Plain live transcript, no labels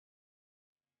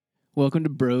Welcome to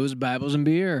Bros, Bibles, and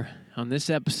Beer. On this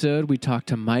episode, we talk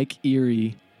to Mike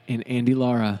Erie and Andy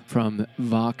Lara from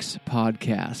Vox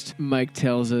Podcast. Mike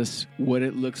tells us what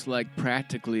it looks like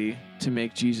practically to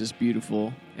make Jesus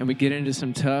beautiful, and we get into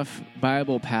some tough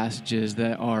Bible passages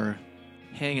that are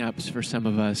hang-ups for some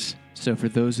of us. So for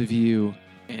those of you,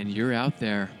 and you're out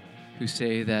there, who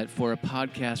say that for a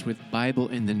podcast with Bible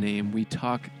in the name, we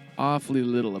talk awfully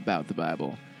little about the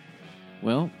Bible,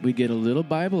 well, we get a little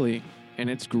Bible-y, and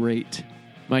it's great.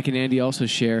 Mike and Andy also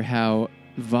share how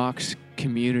Vox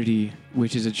Community,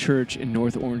 which is a church in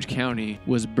North Orange County,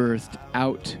 was birthed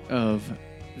out of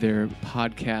their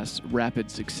podcast's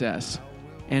rapid success.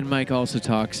 And Mike also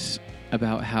talks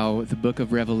about how the book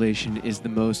of Revelation is the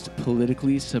most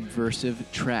politically subversive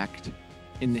tract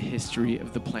in the history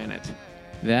of the planet.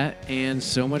 That and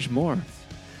so much more.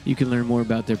 You can learn more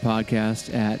about their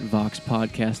podcast at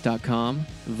voxpodcast.com,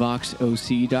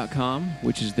 voxoc.com,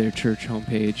 which is their church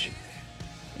homepage.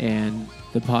 And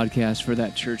the podcast for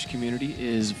that church community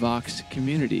is Vox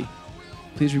Community.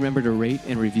 Please remember to rate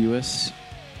and review us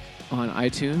on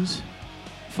iTunes.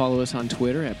 Follow us on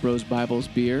Twitter at Bros Bibles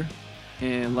Beer.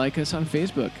 And like us on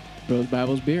Facebook, Bros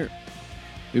Bibles Beer.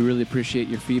 We really appreciate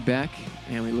your feedback,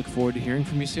 and we look forward to hearing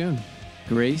from you soon.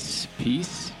 Grace,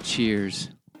 peace, cheers.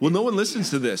 Well, no one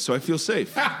listens to this, so I feel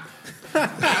safe.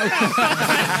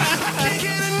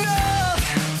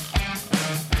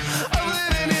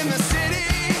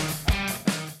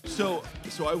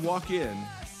 So I walk in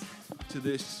to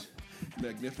this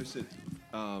magnificent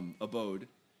abode,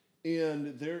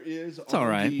 and there is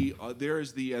there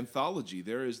is the anthology.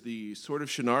 There is the Sword of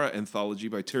Shannara anthology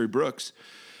by Terry Brooks,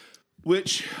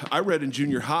 which I read in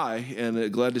junior high,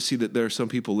 and glad to see that there are some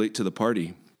people late to the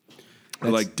party.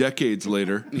 Like decades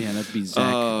later. Yeah, that'd be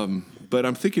Zach. But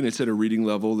I'm thinking it's at a reading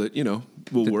level that,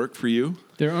 will work for you.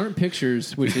 There aren't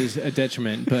pictures, which is a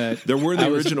detriment, but... There were in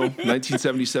the original,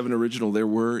 1977 original. There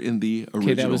were in the original.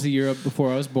 Okay, that was the year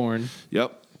before I was born.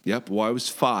 Yep. Well, I was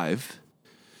 5,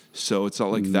 so it's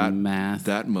not like that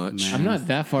much. I'm not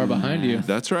that far behind you.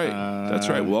 That's right. That's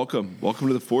right. Welcome to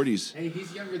the 40s. Hey,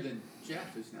 he's younger than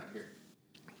Jeff, who's not here.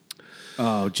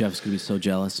 Oh, Jeff's going to be so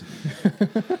jealous.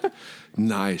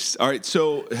 Nice. All right,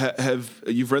 so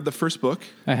you've read the first book?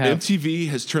 I have. MTV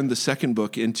has turned the second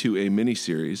book into a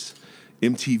miniseries.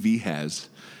 MTV has,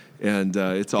 and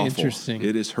it's awful. Interesting.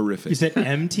 It is horrific. You said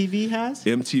MTV has?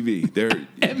 MTV.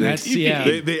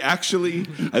 They actually,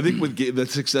 I think with the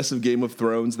success of Game of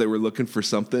Thrones, they were looking for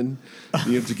something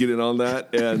to get in on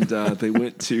that, and they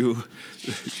went to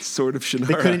Sword of Shannara.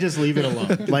 They couldn't just leave it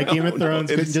alone. Like Game of Thrones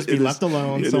couldn't just be left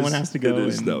alone. Someone has to go.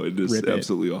 It is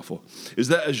absolutely awful. Is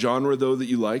that a genre, though, that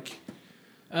you like?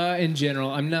 In general,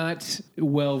 I'm not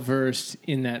well versed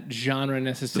in that genre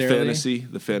necessarily.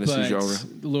 The fantasy genre.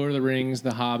 Lord of the Rings,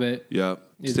 The Hobbit. Yeah,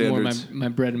 is standards. more my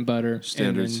bread and butter.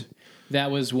 Standards. And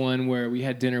that was one where we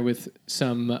had dinner with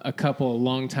a couple a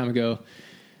long time ago,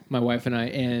 my wife and I,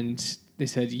 and they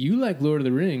said, "You like Lord of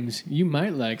the Rings? You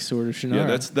might like Sword of Shannara."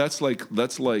 Yeah, that's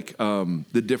like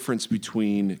the difference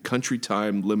between Country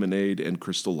Time Lemonade and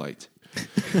Crystal Light.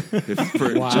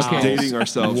 Just dating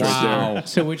ourselves right there.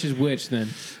 So which is which then?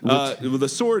 Well, the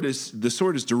sword is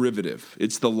derivative.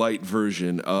 It's the light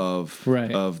version of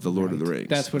the Lord of the Rings.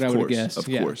 That's what I would have guessed. Of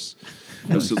course,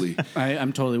 absolutely.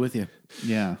 I'm totally with you.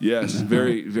 Yeah. Yes,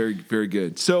 very, very, very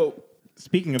good. So,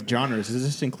 speaking of genres, does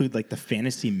this include like the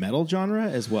fantasy metal genre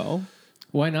as well?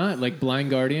 Why not? Like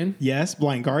Blind Guardian? Yes,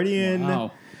 Blind Guardian.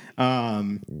 Wow.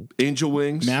 Angel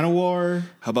Wings, Manowar.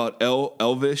 How about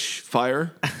Elvish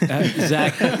Fire?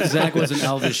 Zach was an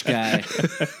Elvish guy.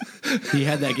 He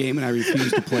had that game, and I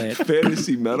refused to play it.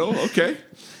 Fantasy metal, okay.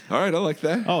 All right, I like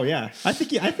that. Oh yeah, I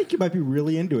think you might be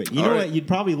really into it. You know what? You'd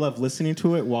probably love listening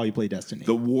to it while you play Destiny.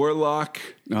 The Warlock.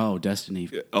 Oh, Destiny.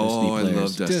 Oh, I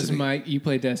love Destiny. Does Mike? You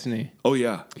play Destiny? Oh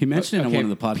yeah. He mentioned it on one of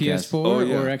the podcasts. PS4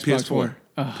 or Xbox PS4. One?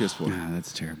 PS4. Ah,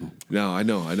 that's terrible. No, I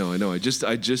know. I just,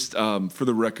 for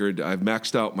the record, I've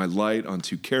maxed out my light on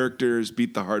 2 characters,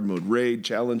 beat the hard mode raid,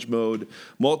 challenge mode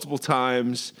multiple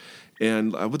times,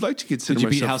 and I would like to consider Did you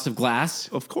myself. beat House of Glass?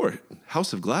 Of course,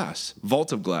 House of Glass,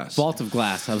 Vault of Glass. Vault of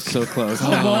Glass. I was so close.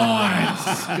 Come on,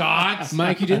 Scott.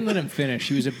 Mike, you didn't let him finish.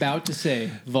 He was about to say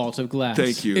Vault of Glass.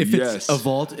 Thank you. If yes, it's a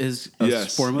vault is a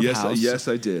form of house. Yes,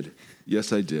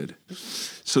 I did.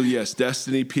 So yes,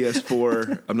 Destiny,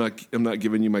 PS4. I'm not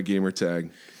giving you my gamer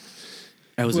tag.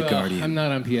 I was a Guardian. I'm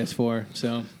not on PS4,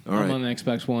 so I'm on the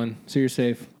Xbox One. So you're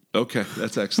safe. Okay,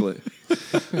 that's excellent.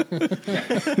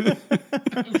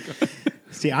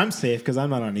 See, I'm safe because I'm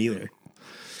not on either.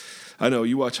 I know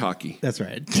you watch hockey. That's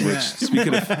right. Which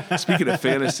speaking of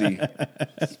fantasy,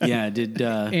 yeah, did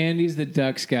Andy's the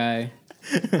Ducks guy.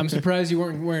 I'm surprised you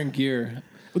weren't wearing gear.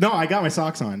 No, I got my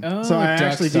socks on. Oh, so I duck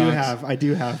actually socks.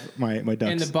 do have my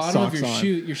ducks. And the bottom of socks on.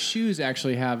 your shoes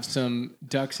actually have some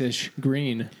ducksish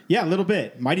green. Yeah, a little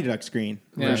bit. Mighty Ducks green,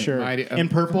 Yeah, for sure. Mighty-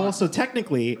 and purple. So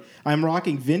technically, I'm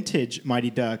rocking vintage Mighty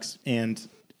Ducks and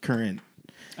current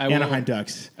Anaheim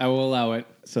Ducks. I will allow it.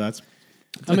 So that's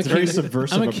I'm a very Kings,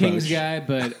 subversive I'm a Kings approach. guy,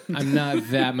 but I'm not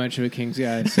that much of a Kings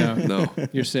guy, so No,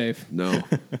 you're safe. no.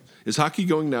 Is hockey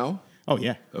going now? Oh,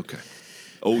 yeah. Okay.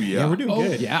 Oh yeah. Yeah, we're doing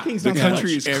good. yeah. Kings The not so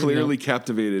country much. is clearly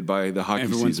captivated by the hockey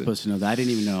Everyone's season. supposed to know that. I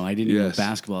didn't even know. I didn't even know Yes.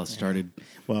 basketball started.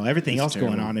 Well, everything else going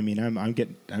terrible. on. I mean,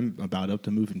 I'm about up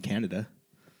to move in Canada.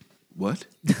 What?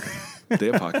 They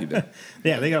have hockey there.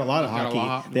 Yeah, they got a lot of got a hockey.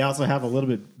 lot. They also have a little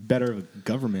bit better of a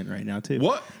government right now too.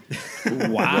 What?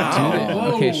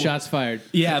 Oh, okay, shots fired.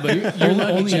 Yeah, but You're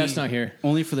lucky Jeff's not here.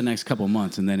 Only for the next couple of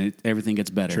months, and then everything gets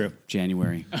better. True.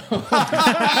 January.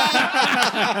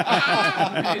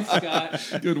 Hey, Scott.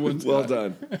 Good one. Well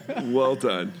done. Well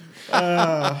done.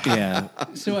 Yeah.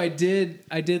 So I did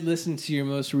listen to your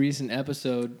most recent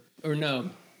episode, or no?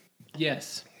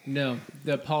 Yes, no.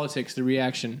 The politics, the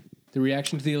reaction to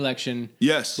the election.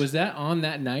 Yes. Was that on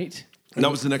that night? That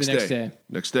was the next next day. day.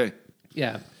 Next day.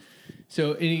 Yeah.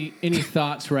 So any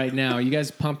thoughts right now? You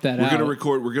guys pump that We're out. gonna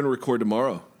record. We're gonna record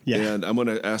tomorrow. Yeah. And I'm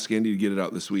gonna ask Andy to get it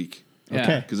out this week. Yeah.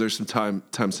 Okay. Because there's some time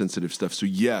sensitive stuff. So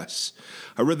yes,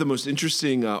 I read the most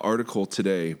interesting article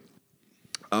today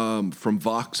from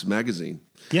Vox magazine.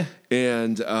 Yeah.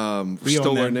 And We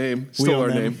stole own our them. name. We Stole own our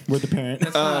them. name. We're the parent.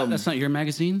 That's not your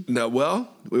magazine? No, well,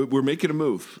 we're making a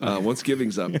move once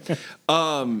giving's up.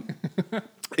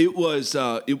 It was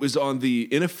on the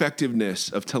ineffectiveness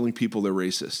of telling people they're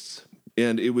racists,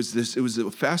 and it was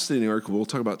a fascinating article. We'll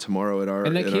talk about tomorrow at our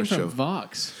and that at came our from show.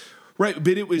 Vox. Right,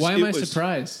 but it was. Why am it I was-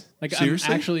 surprised? Like Seriously?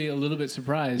 I'm actually a little bit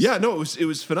surprised. Yeah, no, it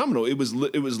was phenomenal. It was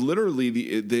literally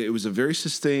it was a very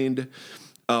sustained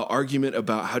argument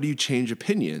about how do you change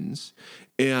opinions,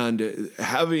 and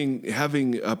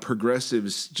having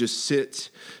progressives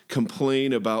just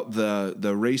complain about the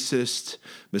racist,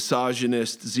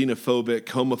 misogynist, xenophobic,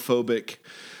 homophobic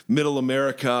middle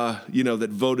America, that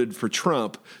voted for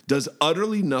Trump, does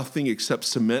utterly nothing except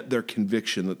cement their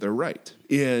conviction that they're right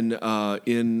in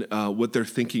what they're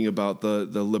thinking about the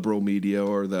liberal media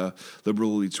or the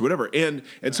liberal elites or whatever. And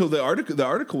so the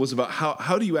article was about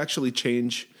how do you actually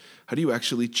change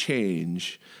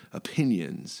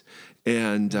opinions,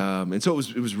 and so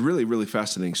it was really, really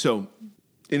fascinating. So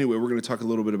anyway, we're going to talk a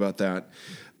little bit about that.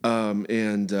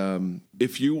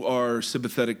 If you are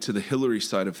sympathetic to the Hillary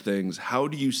side of things, how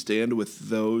do you stand with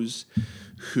those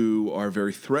who are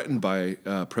very threatened by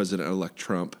President-elect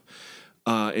Trump,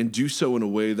 and do so in a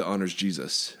way that honors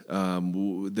Jesus,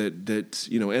 and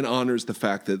honors the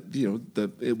fact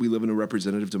that we live in a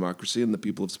representative democracy and the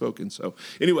people have spoken. So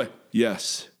anyway,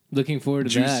 yes, Looking forward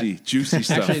to that. juicy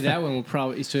stuff. Actually, that one will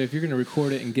probably. So if you're going to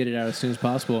record it and get it out as soon as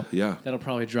possible, Yeah. that'll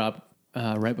probably drop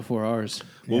right before ours.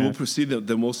 Well, we'll proceed.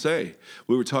 Then we'll say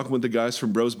we were talking with the guys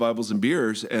from Bros, Bibles, and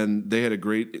Beers, and they had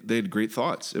great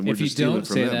thoughts. And we're If you just stealing don't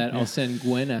from say them. that, I'll send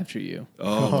Gwen after you.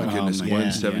 Oh my goodness, man. Gwen, Yeah.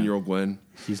 7-year-old Gwen,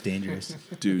 He's dangerous.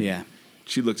 dude. Yeah.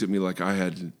 She looked at me like I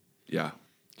had. Yeah.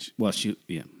 Well,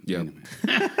 Yeah.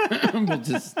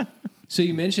 So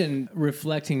you mentioned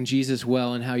reflecting Jesus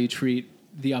well and how you treat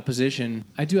the opposition.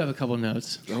 I do have a couple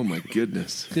notes. Oh my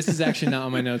goodness. This is actually not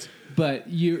on my notes, but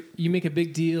you make a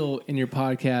big deal in your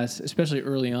podcast, especially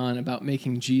early on, about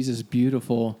making Jesus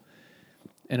beautiful.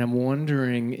 And I'm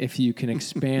wondering if you can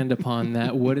expand upon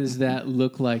that. What does that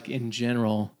look like in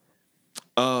general?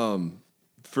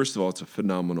 First of all, it's a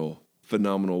phenomenal,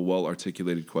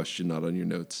 well-articulated question, not on your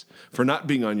notes. For not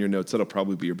being on your notes, that'll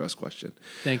probably be your best question.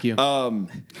 Thank you.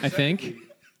 I think.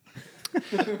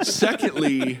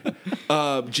 Secondly,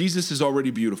 Jesus is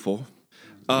already beautiful.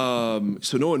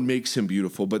 So no one makes him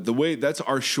beautiful, but that's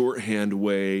our shorthand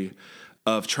way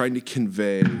of trying to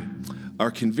convey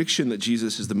our conviction that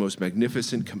Jesus is the most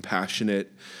magnificent,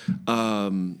 compassionate,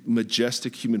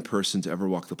 majestic human person to ever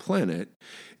walk the planet.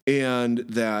 And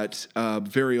that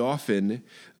very often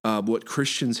what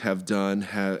Christians have done,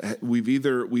 we've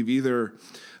either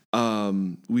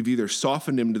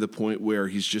softened him to the point where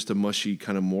he's just a mushy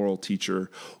kind of moral teacher,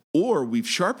 or we've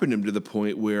sharpened him to the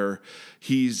point where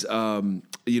he's the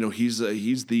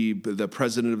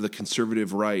president of the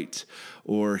conservative right,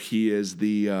 or he is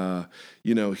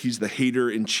he's the hater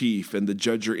in chief and the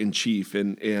judger in chief,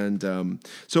 and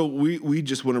so we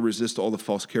just want to resist all the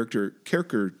false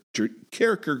caricatures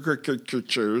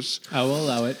I will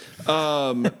allow it.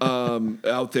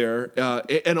 out there,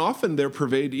 and often they're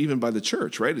pervaded even by the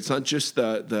church, right? It's not just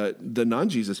the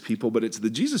non-Jesus people, but it's the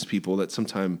Jesus people that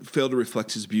sometimes fail to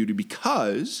reflect his beauty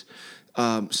because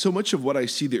so much of what I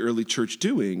see the early church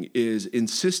doing is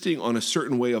insisting on a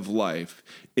certain way of life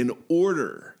in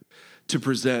order to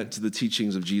present the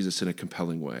teachings of Jesus in a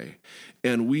compelling way.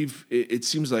 And it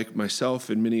seems like myself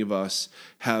and many of us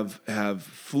have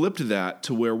flipped that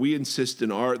to where we insist in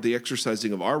the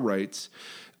exercising of our rights,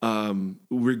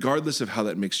 regardless of how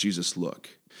that makes Jesus look.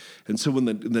 And so when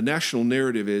the national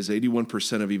narrative is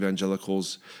 81% of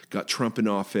evangelicals got Trump in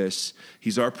office,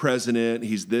 he's our president,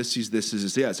 he's this, it's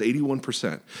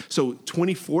 81%. So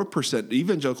 24%,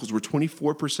 evangelicals were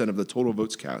 24% of the total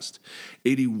votes cast.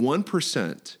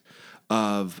 81%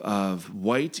 of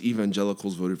white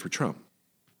evangelicals voted for Trump.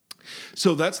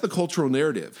 So that's the cultural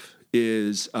narrative.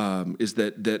 Is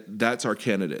that's our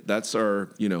candidate. That's our,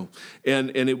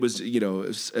 and it was,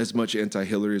 as much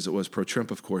anti-Hillary as it was pro-Trump,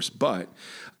 of course, but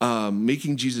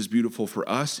making Jesus beautiful for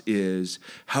us is,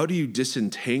 how do you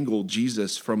disentangle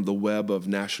Jesus from the web of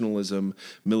nationalism,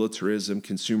 militarism,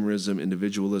 consumerism,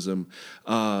 individualism,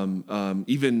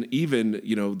 even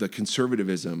the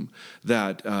conservatism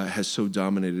that has so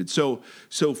dominated. So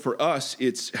for us,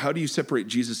 it's how do you separate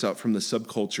Jesus out from the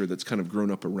subculture that's kind of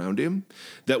grown up around him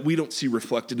that we don't see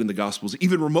reflected in the Gospels,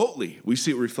 even remotely. We see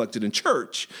it reflected in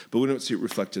church, but we don't see it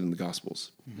reflected in the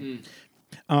Gospels.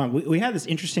 Mm-hmm. We had this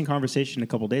interesting conversation a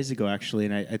couple days ago, actually,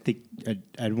 and I think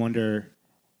I'd wonder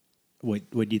what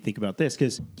do you think about this?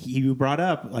 Because you brought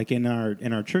up, like in our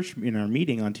church, in our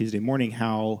meeting on Tuesday morning,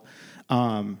 how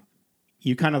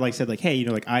you kind of said, hey,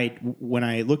 when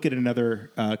I look at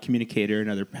another communicator,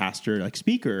 another pastor,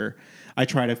 speaker, I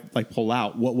try to pull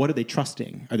out what are they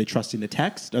trusting? Are they trusting the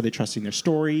text? Are they trusting their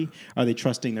story? Are they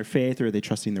trusting their faith? Or are they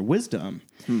trusting their wisdom?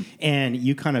 And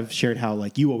you kind of shared how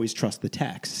you always trust the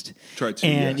text. Try to,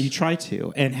 and yes. You try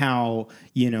to, and how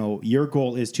your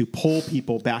goal is to pull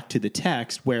people back to the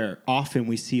text, where often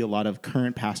we see a lot of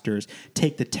current pastors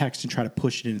take the text and try to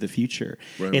push it into the future.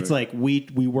 Right, it's right. We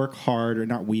work hard, or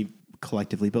not we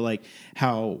collectively, but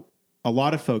how a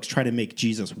lot of folks try to make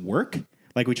Jesus work.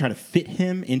 We try to fit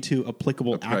him into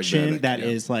applicable action that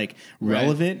is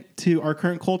relevant to our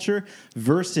current culture,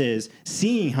 versus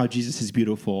seeing how Jesus is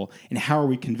beautiful and how are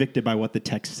we convicted by what the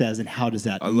text says, and how does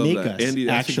that make us Andy,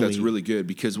 I actually. think that's really good,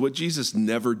 because what Jesus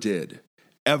never did,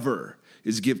 ever,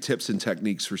 is give tips and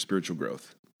techniques for spiritual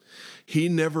growth. He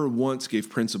never once gave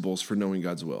principles for knowing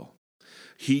God's will.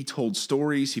 He told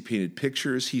stories, he painted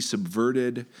pictures, he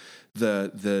subverted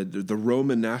the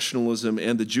Roman nationalism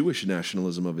and the Jewish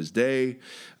nationalism of his day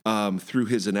through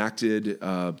his enacted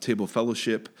table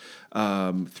fellowship,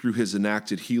 through his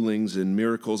enacted healings and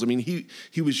miracles. I mean,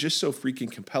 he was just so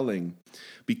freaking compelling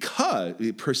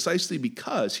precisely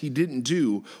because he didn't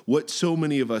do what so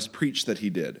many of us preach that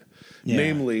he did. Yeah.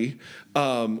 Namely,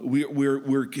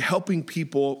 we're helping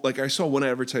people. I saw one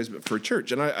advertisement for a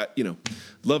church, and I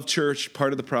love church,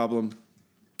 part of the problem.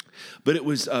 But it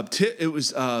was how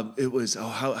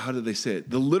did they say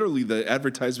it? Literally the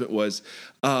advertisement was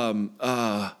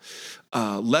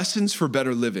lessons for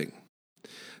better living.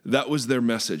 That was their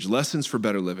message, lessons for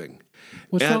better living.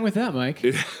 What's wrong with that, Mike?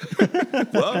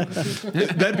 Well,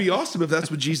 that'd be awesome if that's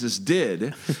what Jesus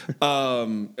did,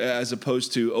 as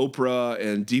opposed to Oprah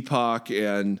and Deepak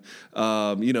and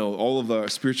all of the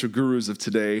spiritual gurus of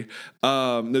today.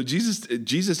 No,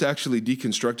 Jesus actually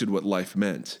deconstructed what life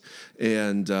meant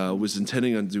and was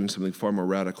intending on doing something far more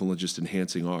radical than just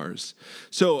enhancing ours.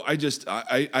 So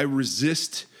I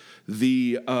resist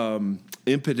the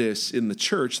impetus in the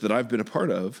church that I've been a part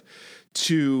of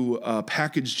to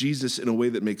package Jesus in a way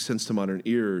that makes sense to modern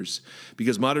ears,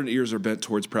 because modern ears are bent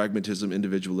towards pragmatism,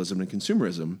 individualism, and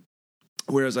consumerism.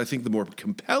 Whereas I think the more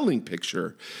compelling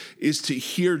picture is to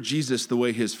hear Jesus the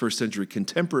way his first century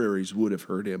contemporaries would have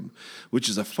heard him, which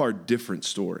is a far different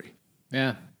story.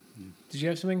 Yeah. Did you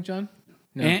have something, John?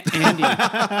 No. Andy.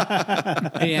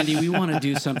 Hey, Andy, we want to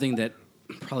do something that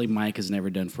probably Mike has never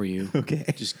done for you. Okay.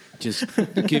 Just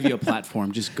give you a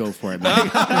platform. Just go for it,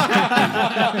 Mike.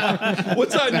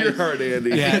 What's on your heart, Andy?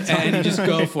 Yeah, Andy, just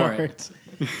go for it.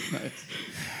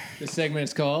 This segment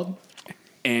is called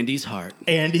Andy's Heart.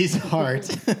 Andy's Heart.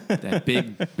 That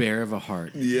big bear of a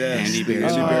heart. Yes. Andy Bear.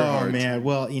 Oh, man.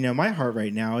 Well, my heart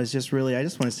right now is just really, I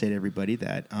just want to say to everybody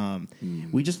that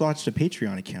we just launched a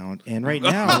Patreon account. And right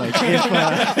now, if...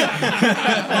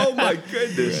 oh, my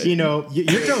goodness.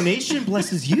 Your donation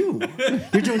blesses you.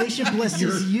 Your donation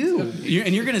blesses you.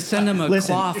 And you're going to send them a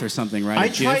cloth or something, right? I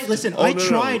tried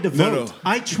to vote. No.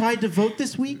 I tried to vote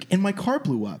this week, and my car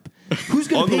blew up. Who's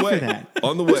going to pay for that?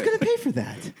 On the way. Who's going to pay for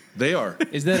that? They are.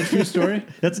 Is that a true story?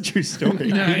 That's a true story.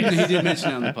 No, he did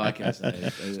mention it on the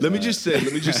podcast. Let me just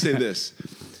say this.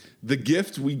 The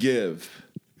gift we give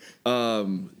at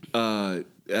the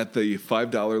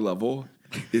 $5 level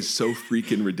is so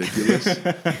freaking ridiculous.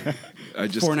 I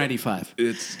just $4.95.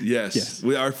 It's yes.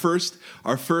 Our first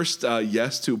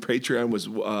yes to Patreon was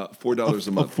 $4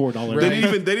 a month. $4. They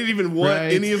didn't even want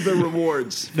any of the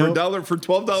rewards for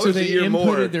 $12 a year more.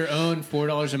 So they inputted their own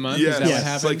 $4 a month. Yes. Is that what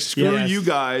happened? It's like screw you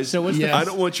guys. So what's I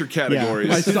don't want your categories.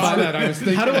 I saw that. I was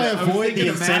thinking. How do I avoid the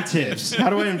incentives? How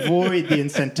do I avoid the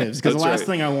incentives? Because the That's last right.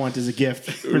 thing I want is a gift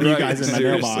from you guys in my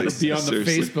mailbox. Be on the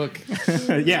Seriously.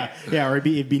 Facebook. yeah, or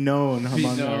it'd be known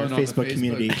among known our on the Facebook Facebook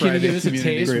community. Can you give us a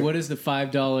community taste? group. What is the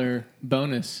 $5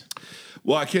 bonus?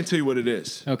 Well, I can't tell you what it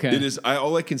is. Okay. It is.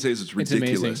 All I can say is it's It's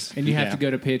ridiculous. amazing. And you have Yeah. to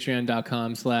go to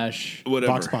patreon.com/ Whatever.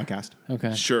 Vox Podcast.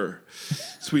 Okay. Sure.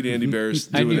 Sweet Andy Bear's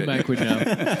I doing knew it. Mike would know.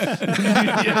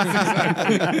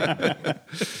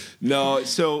 No,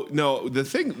 the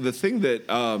thing that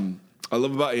I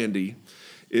love about Andy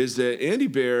is that Andy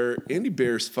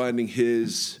Bear's finding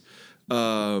his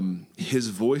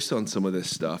voice on some of this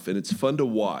stuff, and it's fun to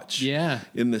watch. Yeah.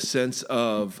 In the sense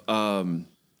of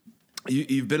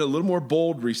you've been a little more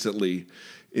bold recently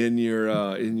in your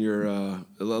a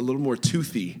little more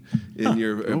toothy in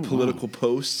your political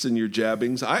posts and your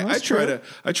jabbings. I try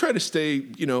to stay,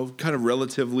 kind of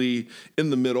relatively in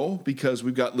the middle because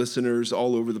we've got listeners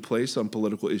all over the place on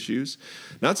political issues.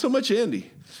 Not so much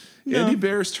Andy. No. Andy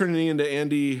Bear's turning into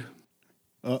Andy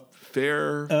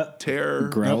Growler?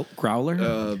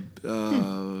 I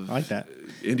like that.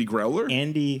 Andy Growler?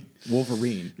 Andy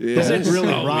Wolverine. Yeah. Doesn't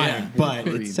really Oh, rhyme, yeah. but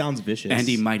it sounds vicious.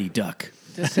 Andy Mighty Duck.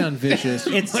 That sounds vicious.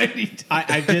 It's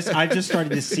I've just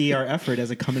started to see our effort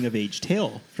as a coming of age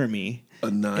tale for me.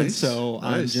 Nice. And so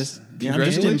I'm Nice. just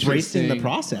Congratulations. embracing the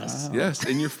process. Yes,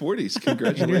 in your 40s. In your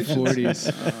Congratulations.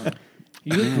 40s.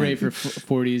 You look great for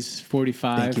 40s,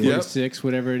 45, Thank you. 46,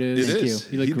 whatever it is. It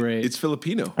is. You look great. It's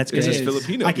Filipino. That's It's good. just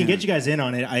Filipino. I can get you guys in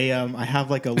on it. I have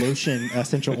like a lotion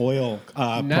essential oil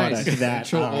Nice. product that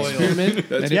Essential oil. Experiment.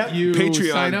 And Yep. if you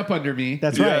Patreon. sign up under me,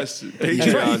 That's right. Yes,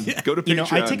 Patreon. Go to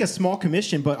Patreon. I take a small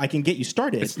commission, but I can get you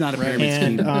started. It's not a pyramid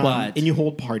and, scheme, but and you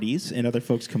hold parties, and other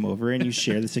folks come over, and you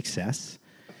share the success.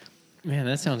 Man,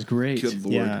 that sounds great. Good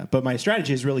Lord. Yeah, but my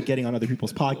strategy is really getting on other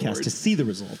people's podcasts to see the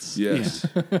results. Yes.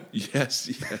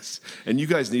 yes. And you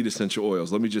guys need essential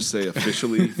oils. Let me just say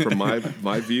officially from my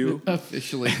view,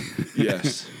 officially.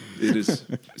 yes. It is.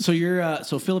 so you're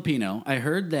Filipino. I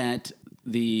heard that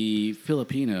the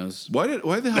Filipinos. Why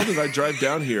the hell did I drive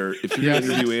down here if you're going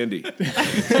to interview Andy?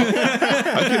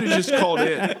 I could have just called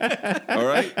in. All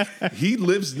right? He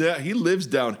lives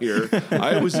down here.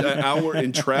 I was an hour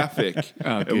in traffic.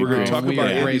 And we're going to talk We about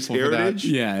are Andy's grateful for that. heritage.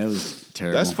 Yeah, it was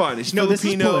terrible. That's fine. He's No, this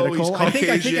is Filipino. He's political. I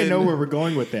Caucasian. think I know where we're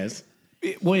going with this.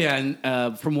 Well, yeah,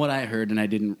 and from what I heard, and I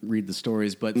didn't read the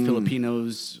stories, but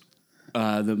Filipinos,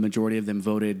 the majority of them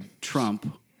voted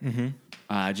Trump. Mm-hmm.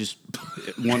 Just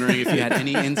wondering if you had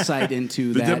any insight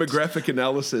into The that. demographic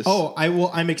analysis. Oh,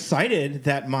 I'm excited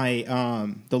that my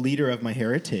the leader of my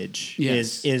heritage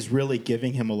Yes. is really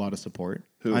giving him a lot of support.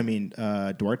 Who? I mean,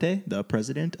 Duarte, the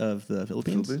president of the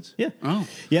Philippines. Philippines? Yeah. Oh.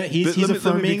 Yeah, he's Let me be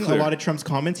affirming a clear. lot of Trump's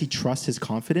comments. He trusts his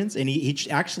confidence, and he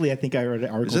actually, I think I read an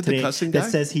article that the today cussing that guy?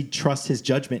 says he trusts his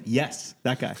judgment. Yes,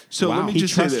 that guy. So let me He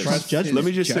just say trusts this. judgment. Let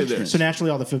me just say this. So naturally,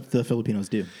 all the Filipinos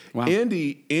do. Wow.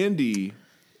 Andy,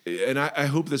 and I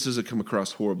hope this doesn't come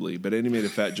across horribly, but Andy made a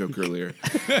fat joke earlier.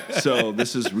 So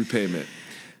this is repayment.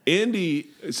 Andy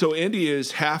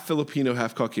is half Filipino,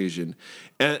 half Caucasian.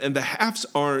 And the halves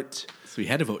aren't. So you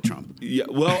had to vote Trump. Yeah,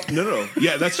 well, no.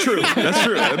 Yeah, that's true. That's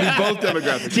true. I mean, both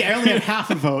demographics. See, I only had half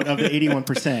a vote of the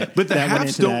 81%. But the that went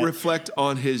halves into don't that. reflect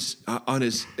on his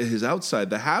outside.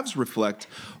 The halves reflect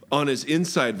on his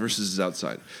inside versus his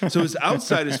outside. So his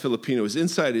outside is Filipino. His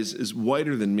inside is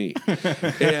whiter than me.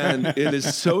 And it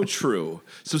is so true.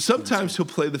 So sometimes he'll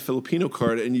play the Filipino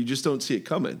card and you just don't see it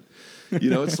coming.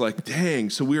 It's like, dang.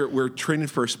 So we're training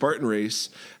for a Spartan race,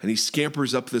 and he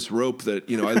scampers up this rope that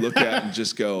I look at and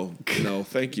just go,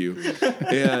 thank you.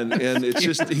 And it's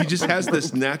just he just has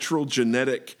this natural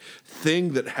genetic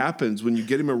thing that happens when you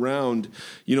get him around.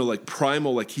 Like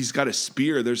primal, like he's got a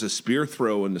spear. There's a spear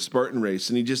throw in the Spartan race,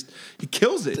 and he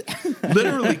kills it.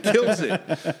 Literally kills it.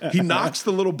 He knocks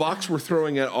the little box we're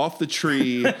throwing at off the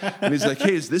tree, and he's like,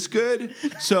 hey, is this good?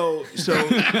 So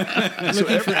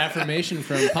Looking for affirmation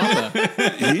from Papa.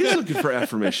 he is looking for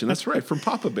affirmation. That's right, from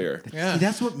Papa Bear. Yeah. See,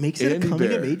 that's what makes it Andy a coming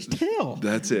Bear. of age tale.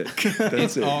 That's it. That's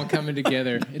It's it. all coming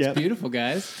together. It's Yep. beautiful,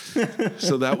 guys.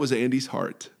 So that was Andy's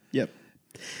heart. Yep.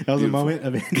 That was a moment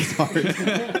of Andy's heart.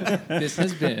 This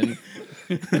has been.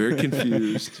 Very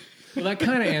confused. Well, that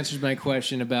kind of answers my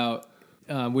question about,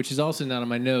 which is also not on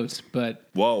my notes, but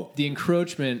Whoa. the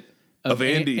encroachment Of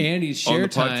Andy Andy's share on the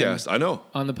time podcast. I know.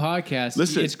 on the podcast.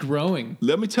 Listen. It's growing.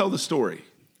 Let me tell the story,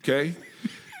 okay?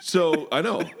 So I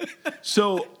know.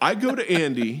 So I go to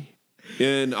Andy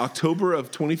in October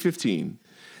of 2015,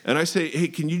 and I say, "Hey,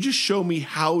 can you just show me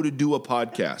how to do a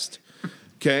podcast?"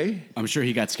 Okay. I'm sure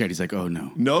he got scared. He's like, "Oh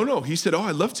no." No. He said, "Oh,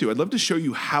 I'd love to. I'd love to show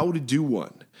you how to do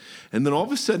one." And then all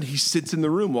of a sudden, he sits in the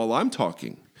room while I'm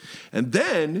talking. And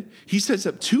then he sets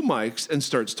up 2 mics and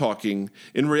starts talking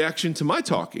in reaction to my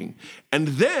talking. And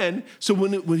then, so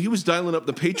when he was dialing up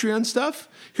the Patreon stuff,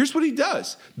 here's what he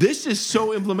does. This is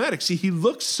so emblematic. See, he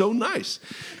looks so nice.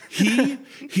 He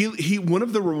one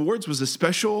of the rewards was a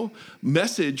special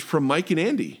message from Mike and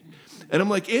Andy. And I'm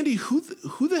like, Andy, who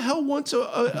the hell wants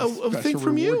a thing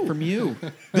from you? From you.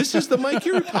 This is the Mike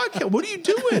Erie podcast. What are you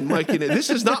doing, Mike? This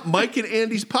is not Mike and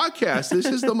Andy's podcast. This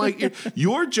is the Mike Erie.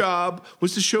 Your job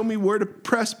was to show me where to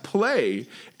press play,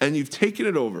 and you've taken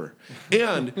it over.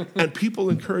 And people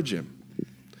encourage him.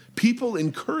 People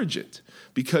encourage it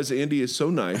because Andy is so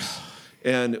nice,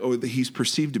 or he's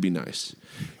perceived to be nice.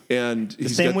 And The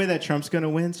same way that Trump's going to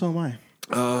win, so am I.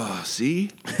 See?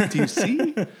 Do you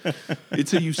see?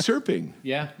 It's a usurping.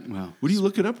 Yeah. Wow. What are you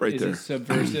looking up right Is there? it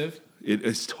subversive? It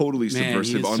is totally Man,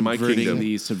 subversive he is on my subverting kingdom.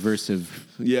 the subversive.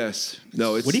 Yes.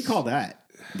 No, it's. What do you call that?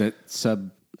 That sub.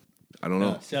 I don't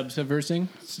know. Subversing?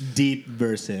 Deep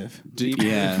versive.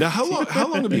 Yeah. Now, how long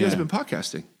have you guys been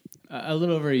podcasting? A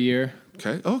little over a year.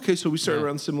 Okay. Okay, so we started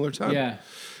around a similar time. Yeah.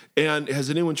 And has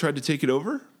anyone tried to take it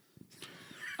over?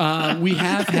 We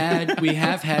have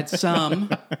had some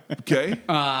Okay.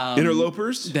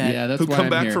 Interlopers that. Yeah, that's who why come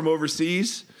I'm back here. from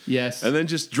overseas Yes. and then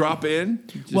just drop in.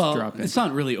 Just well, drop in. it's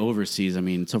not really overseas. I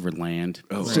mean, it's over land.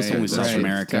 Oh, it's just right, only South right.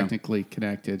 America. Technically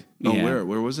connected. Oh, Yeah.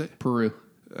 where was it? Peru.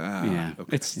 Yeah,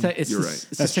 okay. it's You're the, right. it's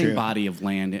the That's same true. body of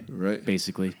land, Right.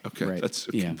 basically. Okay, Right. that's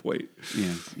a Yeah. good point.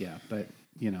 Yeah. Yeah, but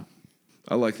you know.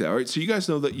 I like that. All right, so you guys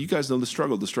know the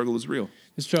struggle. The struggle is real.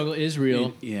 The struggle is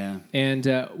real. Yeah. And,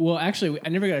 well, actually, I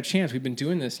never got a chance. We've been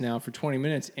doing this now for 20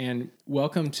 minutes, and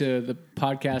welcome to the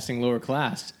podcasting lower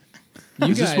class. You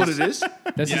Is this what it is?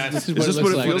 This Yes. is Is what this it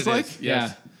what looks it feels like?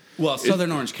 Yeah. Well,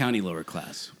 Southern Orange County lower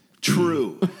class.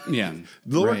 True. Yeah.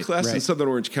 Lower Right, class in right. Southern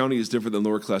Orange County is different than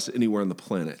lower class anywhere on the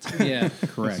planet. Yeah.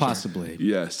 Correct. Possibly.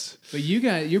 Yes. But you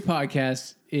guys, your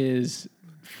podcast is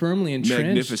firmly entrenched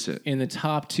Magnificent. in the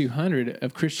top 200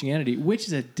 of Christianity, which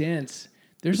is a dense.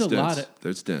 There's It's a dense. lot of.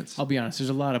 That's dense. I'll be honest. There's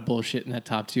a lot of bullshit in that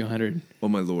top 200. Oh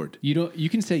my Lord. You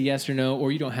can say yes or no,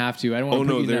 or you don't have to. I don't want Oh, to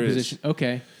put no, you in that there is. position.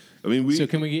 Okay. I mean, So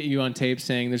can we get you on tape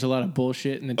saying there's a lot of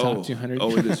bullshit in the top 200?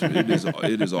 Oh,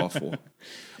 it is awful.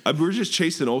 We're just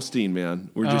chasing Osteen,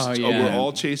 man. We're just yeah. we're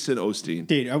all chasing Osteen.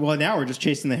 Dude, well, now we're just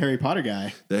chasing the Harry Potter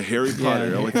guy. The Harry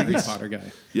Potter. Oh, I think Harry it's, Potter guy.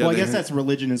 yeah, well, I the guess that's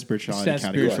religion and spirituality That's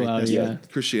category. spirituality, That's yeah.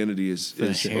 Christianity is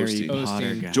Harry Osteen. Potter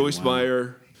Osteen. guy. Joyce Wow.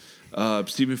 Meyer,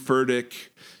 Stephen Furtick,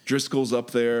 Driscoll's up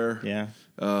there. Yeah.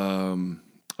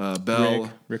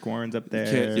 Bell. Rick Warren's up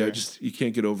there. You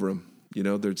can't get over them. You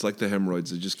know, it's like the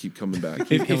hemorrhoids; they just keep coming back.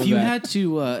 If you back.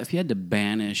 had to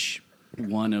banish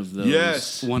one of those,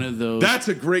 Yes. one of those. That's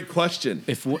a great question.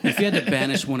 if you had to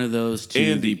banish one of those to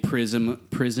Andy. the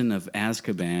prison of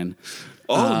Azkaban,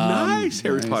 Oh, nice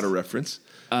Harry Potter reference.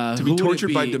 To who be would it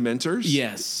tortured by be? Dementors.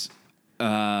 Yes.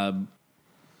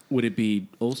 Would it be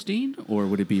Osteen or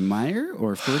would it be Meyer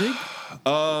or Furtick?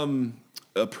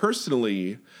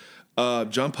 Personally,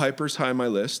 John Piper's high on my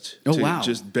list. Oh, to wow.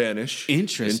 just banish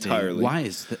Interesting. entirely. Why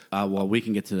is that? Well, we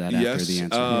can get to that after Yes. the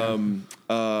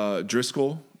answer.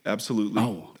 Driscoll, absolutely.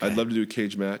 Oh, okay. I'd love to do a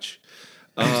cage match.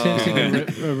 Sensing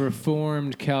a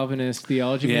reformed Calvinist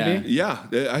theology, Yeah. maybe? Yeah,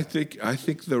 I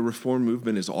think the reform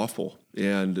movement is awful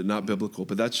and not biblical,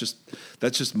 but that's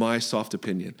just my soft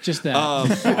opinion. Just that.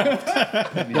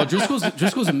 Well,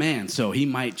 Driscoll's a man, so he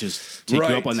might just take you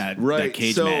up on that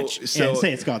cage match. and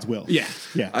say it's God's will. Yeah.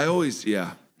 Yeah. I always,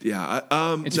 yeah.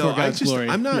 It's no, for God's glory.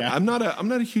 I'm not. Yeah. I'm not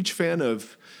a huge fan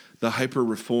of the hyper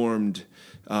reformed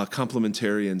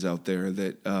complementarians out there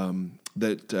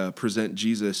that present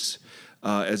Jesus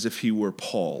as if he were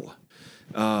Paul,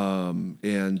 and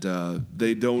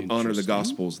they don't honor the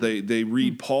Gospels. They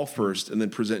read Paul first and then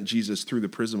present Jesus through the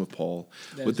prism of Paul.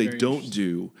 That What is they very don't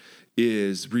do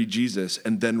is read Jesus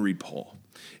and then read Paul.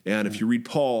 And if you read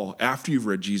Paul after you've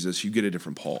read Jesus, you get a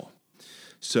different Paul.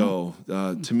 So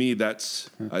to me, there's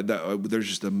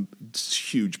just a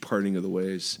huge parting of the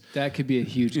ways. That could be a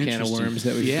huge can of Interesting. worms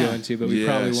that we could Yeah. go into, but we Yes.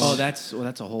 probably Oh, won't. that's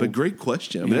a whole. But great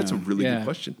question. I mean, that's a really Yeah. good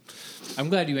question. I'm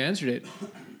glad you answered it.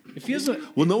 It feels like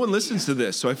Well, no one listens to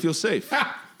this, so I feel safe. So,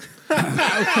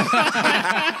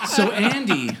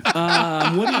 Andy,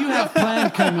 what do you have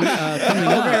planned coming up?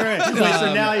 Right.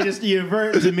 So now you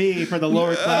avert to me for the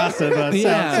lower class of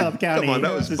Yeah. South County. Come on,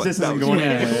 that was this fun. isn't That was going fun.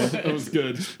 anywhere. That was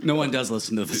good. No one does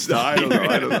listen to this No, stuff. I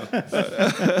don't know.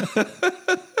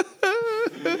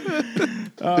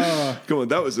 Come on,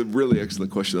 that was a really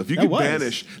excellent question. If you could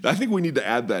banish, I think we need to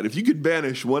add that. If you could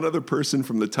banish one other person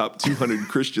from the top 200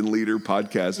 Christian leader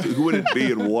podcast, who would it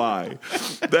be and why?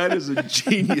 That is a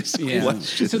genius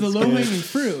question. So the low-hanging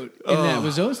fruit in that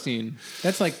was Osteen.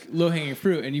 That's like low-hanging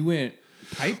fruit, and you went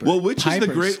Piper. Well, which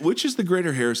is the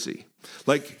greater heresy?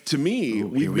 Like, to me,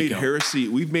 we've made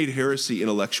heresy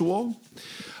intellectual,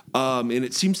 and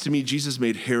it seems to me Jesus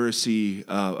made heresy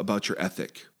about your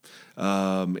ethic.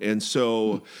 And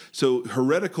so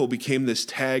heretical became this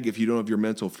tag if you don't have your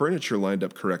mental furniture lined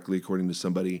up correctly, according to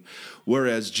somebody,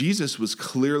 whereas Jesus was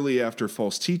clearly after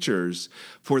false teachers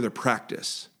for their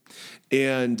practice.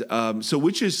 And so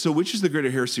which is the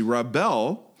greater heresy? Rob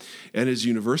Bell and his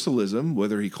universalism,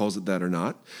 whether he calls it that or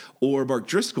not, or Mark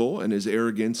Driscoll and his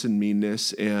arrogance and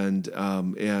meanness and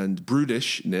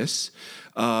brutishness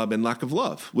and lack of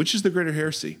love. Which is the greater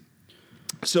heresy?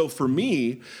 So for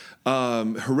me,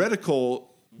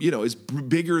 heretical, is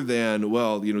bigger than,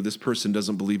 this person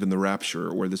doesn't believe in the rapture,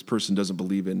 or this person doesn't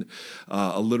believe in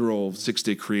a literal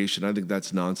 6-day creation. I think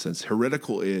that's nonsense.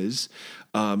 Heretical is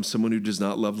someone who does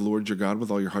not love the Lord your God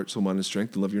with all your heart, soul, mind, and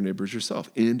strength, and love your neighbor as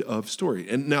yourself. End of story.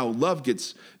 And now love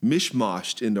gets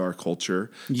mishmashed into our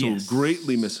culture, so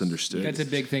greatly misunderstood. That's a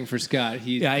big thing for Scott.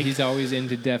 He's always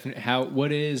into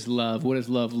what is love? What does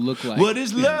love look like? What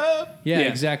is love? Yeah,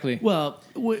 exactly. Well,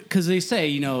 because they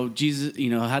say, Jesus,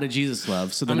 how did Jesus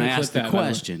love? So then I ask the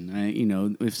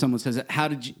question, if someone says, how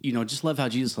did you, just love how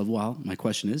Jesus loved? Well, my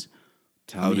question is,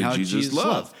 tell me how Jesus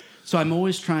loved. So I'm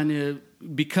always trying to,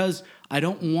 because I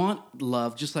don't want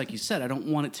love, just like you said, I don't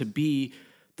want it to be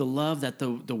the love that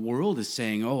the world is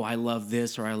saying, oh, I love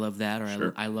this, or I love that,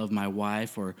 or I love my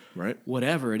wife, or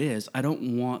whatever it is. I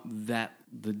don't want the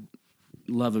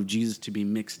love of Jesus to be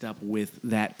mixed up with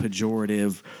that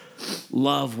pejorative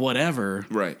love, whatever.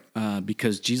 Right.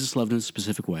 Because Jesus loved in a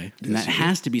specific way, and that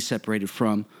has to be separated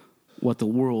from what the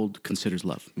world considers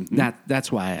love. Mm-hmm.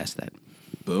 That's why I asked that.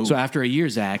 Boom. So after a year,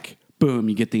 Zach, boom,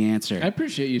 you get the answer. I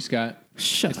appreciate you, Scott.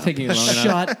 Shut up. Taking long enough.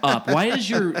 Shut up. Why is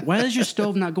your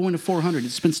stove not going to 400?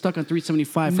 It's been stuck on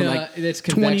 375 for like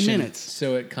 20 minutes.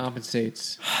 So it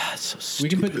compensates. So stupid. We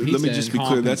can put the pizza Let me just be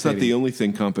clear. That's not the only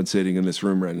thing compensating in this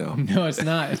room right now. No, it's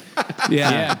not.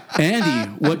 Yeah.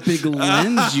 Andy, what big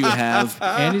lens you have.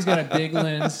 Andy's got a big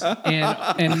lens.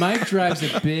 And Mike drives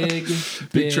a big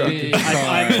truck.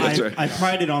 I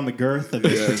pride it on the girth of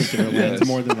this particular lens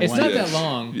more than the it's lens. It's not that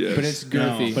long, but it's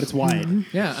girthy. No, but it's wide.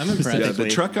 Yeah, I'm impressed. Yeah, the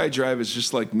truck I drive is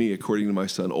just like me, according to my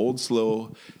son. Old,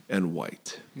 slow, and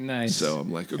white. Nice. So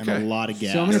I'm like, okay. And a lot of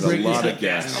gas. So I'm going to break a lot of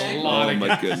gas. Oh,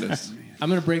 my goodness. I'm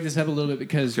going to break this up a little bit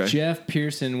because Jeff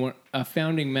Pearson, a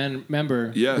founding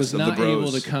member, was not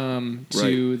able to come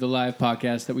to the live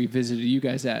podcast that we visited you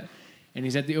guys at. And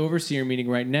he's at the overseer meeting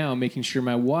right now, making sure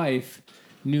my wife,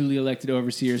 newly elected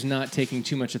overseer, is not taking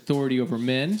too much authority over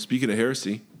men. Speaking of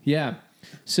heresy. Yeah.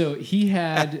 So he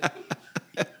had...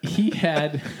 Hey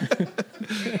guys,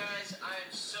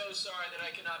 I'm so sorry that I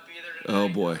cannot be there tonight. Oh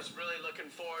boy. I was really looking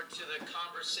forward to the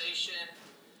conversation.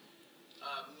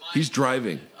 He's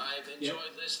driving. I've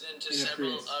enjoyed listening to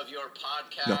several of your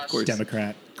podcasts. No, of course.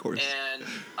 Democrat. Of course. And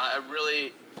I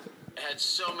really had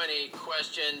so many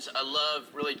questions. I love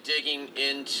really digging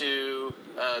into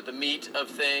the meat of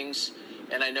things.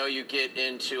 And I know you get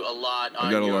into a lot on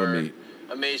your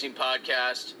amazing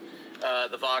podcast,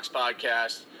 the Vox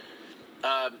podcast.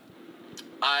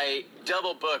 I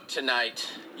double booked tonight.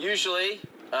 Usually,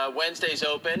 Wednesday's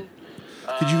open.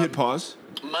 Could you hit pause?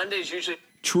 Monday's usually...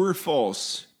 True or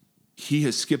false, he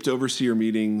has skipped overseer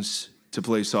meetings to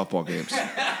play softball games.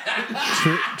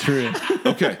 True.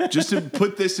 Okay, just to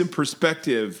put this in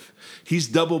perspective, he's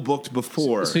double booked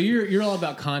before. So you're all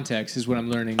about context, is what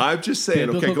I'm learning. I'm just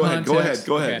saying. Biblical Okay,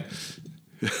 go ahead.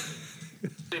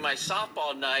 Okay. my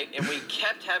softball night, and we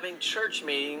kept having church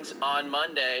meetings on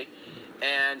Monday,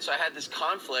 and so I had this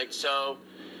conflict. So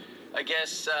I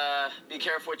guess be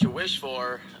careful what you wish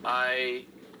for. I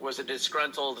was a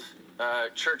disgruntled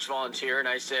church volunteer, and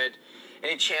I said,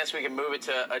 any chance we can move it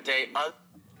to a day other?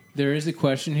 There is a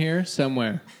question here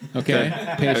somewhere. Okay,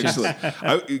 patience.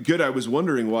 Excellent. Good. I was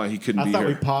wondering why he couldn't be here. I thought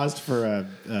we paused for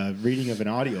a reading of an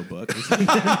audiobook.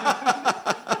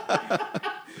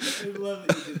 I love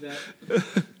that you did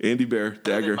that. Andy Bear,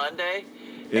 Dagger. Monday.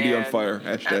 Andy on fire.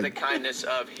 Hashtag. Out of the kindness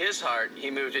of his heart,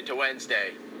 he moved it to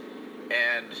Wednesday.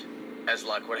 And as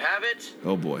luck would have it,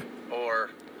 oh boy,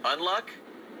 or unluck,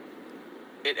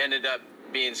 it ended up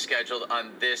being scheduled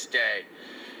on this day.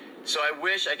 So I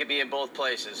wish I could be in both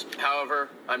places. However,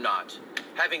 I'm not.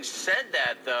 Having said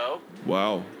that, though,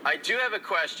 wow, I do have a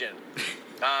question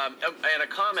and a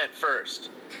comment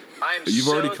first. I'm You've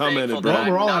already commented, bro. That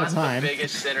we're all I'm out of not time. the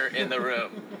biggest sinner in the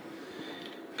room.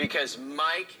 because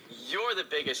Mike, you're the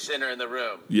biggest sinner in the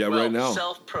room. Yeah, well, right now.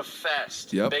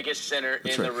 Self-professed biggest sinner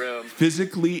That's in right. the room.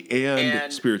 Physically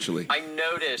and spiritually. I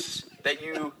notice that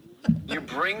you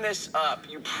bring this up.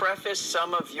 You preface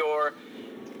some of your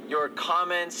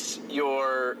comments,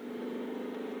 your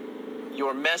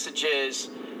messages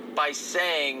by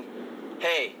saying,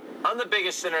 hey, I'm the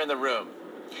biggest sinner in the room.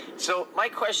 So my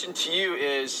question to you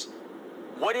is,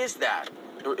 what is that?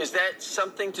 Is that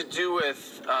something to do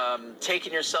with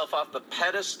taking yourself off the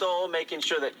pedestal, making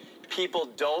sure that people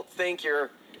don't think you're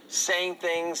saying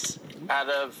things out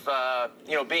of,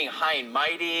 being high and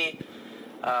mighty?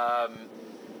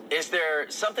 Is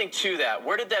there something to that?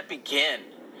 Where did that begin?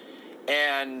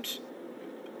 And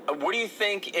what do you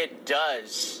think it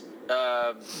does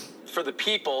for the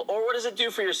people, or what does it do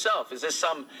for yourself? Is this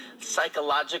some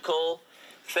psychological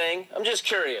thing? I'm just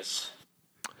curious.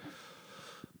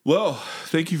 Well,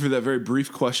 thank you for that very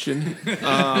brief question.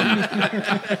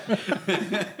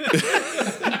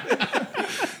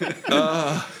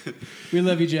 We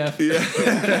love you, Jeff. Hey,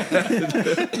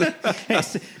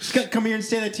 come here and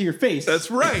say that to your face. That's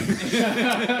right.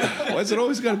 Why is it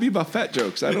always got to be about fat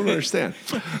jokes? I don't understand.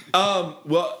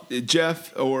 Well,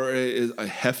 Jeff, or a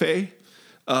Jefe,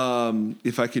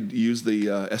 if I could use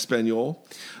the Espanol.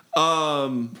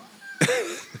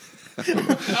 That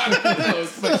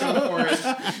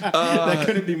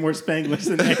couldn't be more Spanglish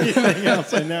than anything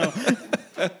else I know.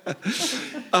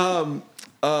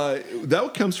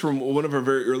 That comes from one of our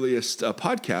very earliest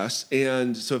podcasts,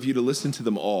 and so if you'd have listened to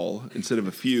them all instead of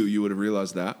a few, you would have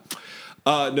realized that.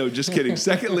 No, just kidding.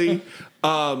 Secondly,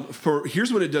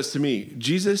 here's what it does to me.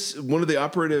 Jesus, one of the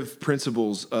operative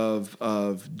principles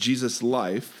of Jesus'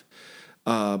 life,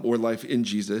 or life in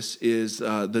Jesus, is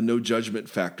the no judgment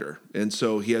factor. And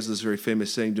so he has this very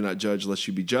famous saying, do not judge lest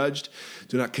you be judged.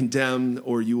 Do not condemn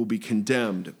or you will be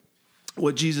condemned.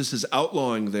 What Jesus is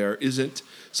outlawing there isn't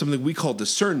something we call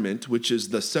discernment, which is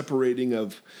the separating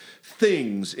of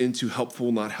things into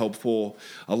helpful, not helpful,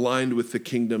 aligned with the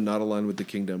kingdom, not aligned with the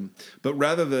kingdom. But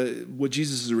rather what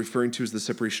Jesus is referring to is the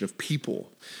separation of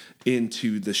people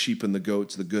into the sheep and the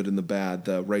goats, the good and the bad,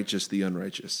 the righteous, the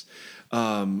unrighteous.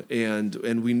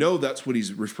 And we know that's what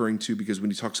he's referring to, because when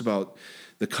he talks about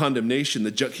the condemnation,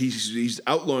 he's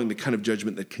outlawing the kind of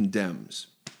judgment that condemns.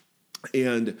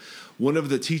 And one of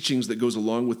the teachings that goes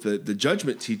along with the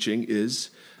judgment teaching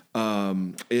is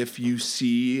if you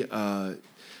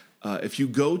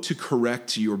go to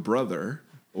correct your brother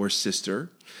or sister,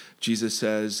 Jesus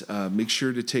says, make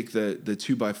sure to take the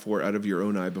 2x4 out of your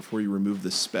own eye before you remove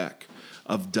the speck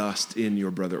of dust in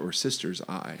your brother or sister's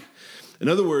eye. In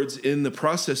other words, in the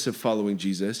process of following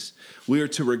Jesus, we are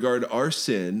to regard our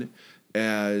sin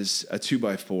as a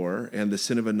 2x4 and the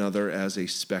sin of another as a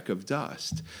speck of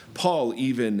dust. Paul,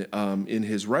 even in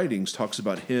his writings, talks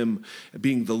about him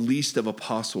being the least of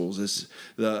apostles, as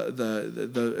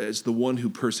the one who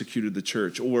persecuted the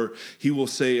church. Or he will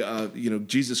say,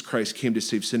 Jesus Christ came to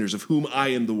save sinners, of whom I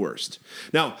am the worst.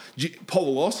 Now, Paul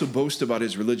will also boast about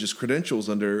his religious credentials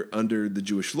under the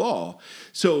Jewish law.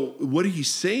 So what he's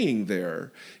saying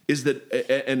there is that,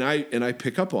 and I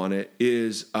pick up on it,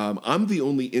 is I'm the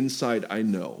only inside I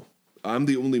know. I'm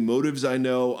the only motives I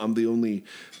know. I'm the only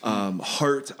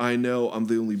heart I know. I'm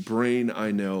the only brain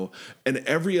I know. And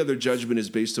every other judgment is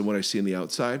based on what I see on the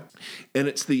outside. And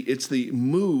it's the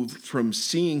move from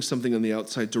seeing something on the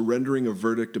outside to rendering a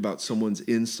verdict about someone's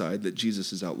inside that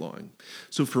Jesus is outlawing.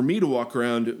 So for me to walk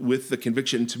around with the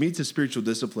conviction, to me it's a spiritual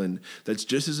discipline that's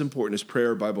just as important as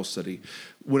prayer or Bible study.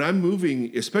 When I'm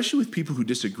moving, especially with people who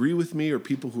disagree with me or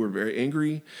people who are very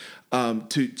angry,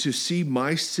 to see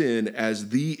my sin as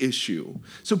the issue.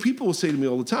 So people will say to me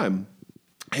all the time,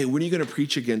 hey, when are you going to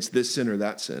preach against this sin or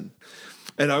that sin?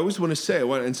 And I always want to say,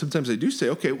 and sometimes I do say,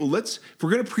 okay, well, if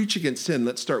we're going to preach against sin,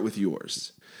 let's start with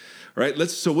yours. Right?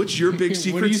 So what's your big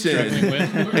secret sin?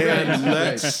 And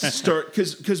let's start,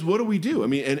 because what do? I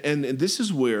mean, and this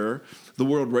is where the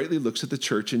world rightly looks at the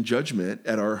church in judgment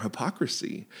at our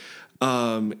hypocrisy.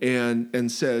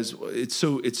 And says, it's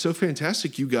so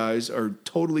fantastic. You guys are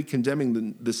totally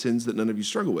condemning the sins that none of you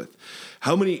struggle with.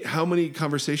 How many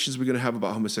conversations are we going to have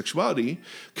about homosexuality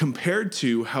compared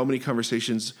to how many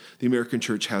conversations the American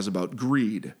church has about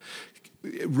greed?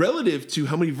 Relative to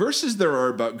how many verses there are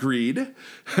about greed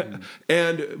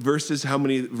and versus how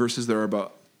many verses there are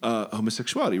about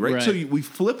homosexuality, right? So we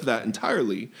flip that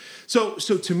entirely. So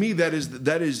to me, that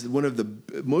is one of the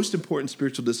most important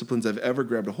spiritual disciplines I've ever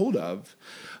grabbed a hold of,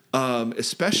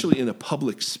 especially in a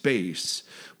public space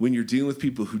when you're dealing with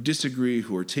people who disagree,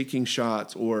 who are taking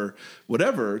shots or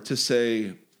whatever, to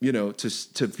say,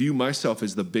 to view myself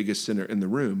as the biggest sinner in the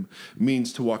room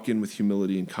means to walk in with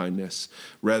humility and kindness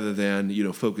rather than,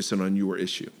 focusing on your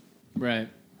issue. Right.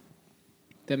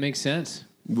 That makes sense.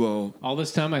 Well, all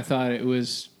this time I thought it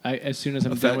was, as soon as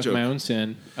I'm done with joke. my own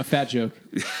sin, a fat joke.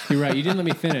 You're right. You didn't let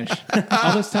me finish.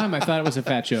 All this time I thought it was a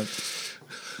fat joke.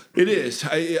 it is.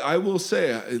 I will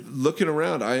say, looking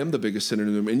around, I am the biggest sinner in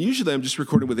the room. And usually I'm just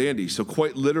recording with Andy. So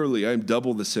quite literally, I'm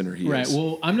double the sinner he Right. is.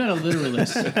 Well, I'm not a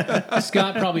literalist.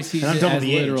 Scott probably sees it double as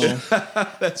the age. literal.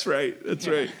 That's right.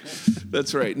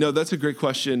 That's right. No, that's a great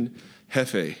question.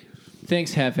 Hefe.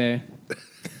 Thanks, Hefe.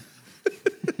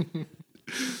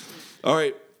 All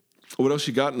right. What else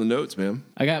you got in the notes, man?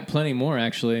 I got plenty more,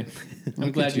 actually.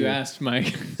 I'm glad you asked,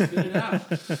 Mike.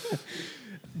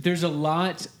 There's a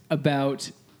lot about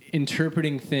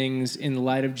interpreting things in the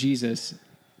light of Jesus,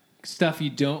 stuff you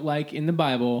don't like in the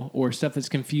Bible, or stuff that's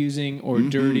confusing or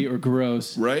dirty or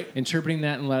gross. Right. Interpreting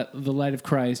that in the light of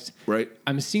Christ. Right.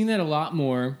 I'm seeing that a lot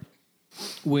more,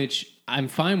 which I'm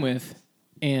fine with,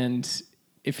 and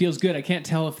it feels good. I can't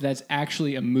tell if that's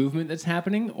actually a movement that's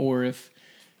happening or if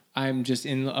I'm just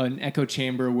in an echo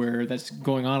chamber where that's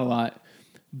going on a lot.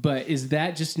 But is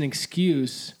that just an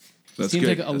excuse? That's Seems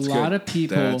good. like a That's lot good. of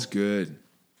people That's good.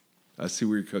 I see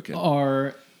where you're cooking.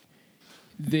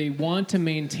 they want to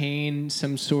maintain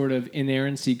some sort of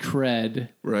inerrancy cred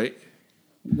Right.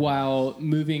 while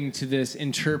moving to this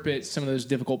interpret some of those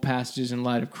difficult passages in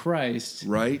light of Christ.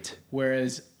 Right.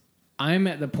 Whereas I'm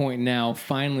at the point now,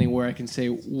 finally, where I can say,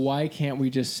 why can't we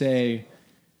just say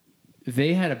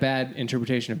they had a bad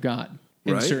interpretation of God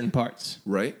in Right. certain parts?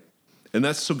 Right. And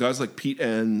that's so guys like Pete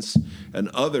Enns and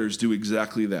others do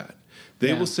exactly that.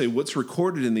 They will say what's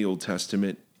recorded in the Old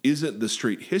Testament isn't the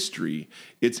straight history.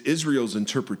 It's Israel's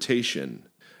interpretation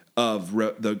of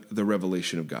the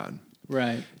revelation of God.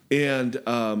 Right. And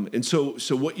so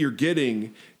what you're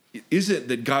getting isn't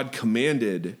that God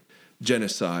commanded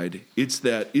genocide. It's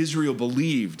that Israel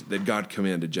believed that God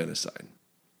commanded genocide.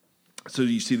 So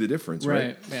you see the difference,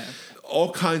 right? Yeah.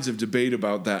 All kinds of debate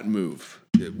about that move.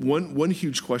 One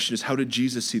huge question is, how did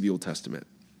Jesus see the Old Testament?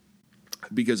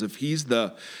 Because if he's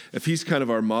kind of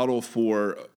our model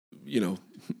for,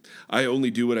 I only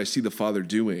do what I see the Father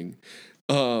doing.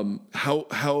 So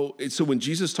when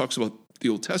Jesus talks about the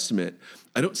Old Testament,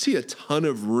 I don't see a ton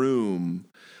of room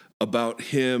about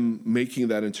him making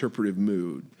that interpretive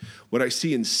mood. What I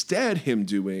see instead him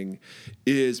doing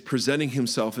is presenting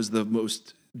himself as the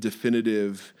most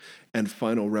definitive and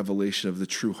final revelation of the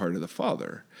true heart of the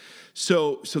Father.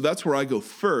 So that's where I go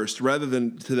first, rather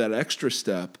than to that extra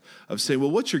step of saying,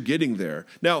 well, what you're getting there.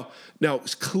 Now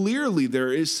clearly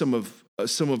there is some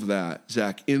of that,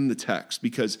 Zach, in the text,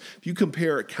 because if you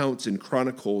compare accounts in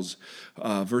Chronicles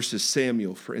versus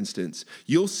Samuel, for instance,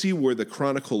 you'll see where the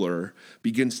chronicler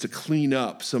begins to clean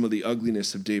up some of the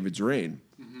ugliness of David's reign.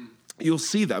 You'll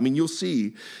see that. I mean, you'll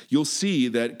see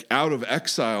that out of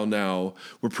exile now,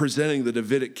 we're presenting the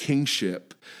Davidic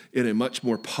kingship in a much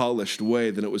more polished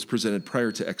way than it was presented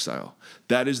prior to exile.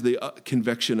 That is the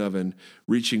convection oven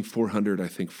reaching 400, I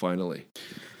think, finally.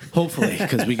 Hopefully,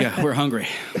 because we're hungry.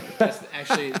 That's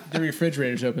actually, the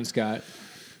refrigerator's open, Scott.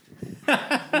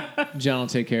 John will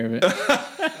take care of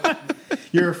it.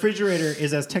 Your refrigerator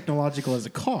is as technological as a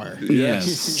car.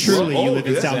 Yes. Truly, you live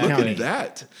in South Look County. at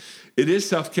that. It is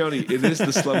South County. It is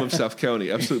the slum of South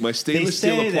County. Absolutely. My They stainless say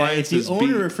steel that if appliances you own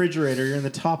beat. a refrigerator, you're in the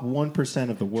top 1%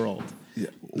 of the world. Yeah,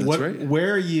 that's right.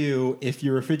 Where are you if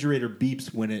your refrigerator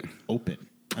beeps when it open?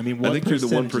 I mean, what I think you're the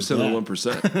 1% is of the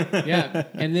that? 1%. Yeah.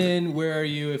 And then where are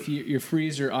you if your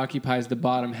freezer occupies the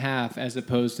bottom half as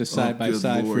opposed to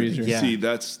side-by-side Lord. freezer? Yeah. See,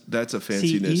 that's a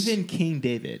See, fanciness. even King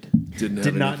David Did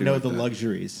did not anything know like the that.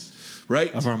 luxuries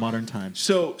Right. of our modern times.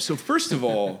 So first of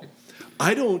all,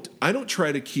 I don't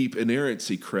try to keep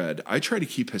inerrancy cred. I try to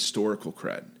keep historical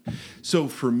cred. So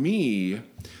for me,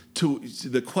 to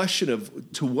the question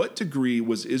of to what degree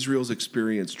was Israel's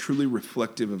experience truly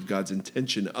reflective of God's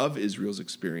intention of Israel's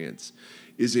experience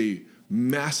is a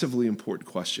massively important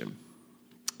question.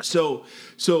 So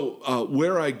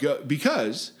where I go,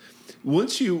 because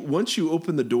once you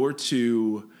open the door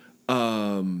to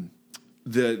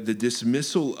the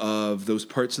dismissal of those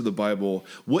parts of the Bible,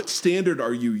 what standard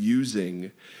are you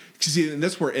using? See, and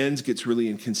that's where Enns gets really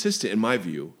inconsistent in my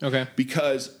view. Okay.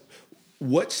 Because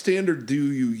what standard do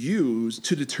you use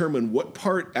to determine what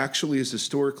part actually is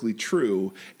historically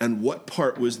true and what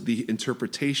part was the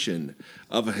interpretation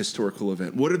of a historical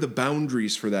event? What are the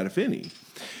boundaries for that, if any?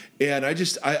 And I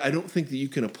don't think that you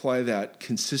can apply that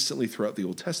consistently throughout the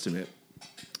Old Testament.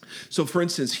 So, for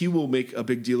instance, he will make a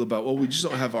big deal about, well, we just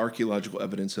don't have archaeological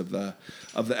evidence of the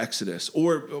Exodus,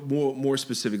 or more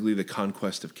specifically, the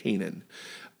conquest of Canaan.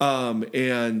 My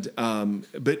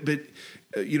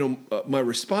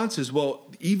response is, well,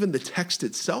 even the text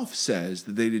itself says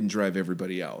that they didn't drive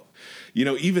everybody out.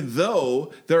 Even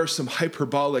though there are some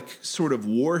hyperbolic sort of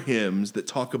war hymns that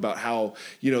talk about how,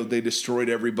 they destroyed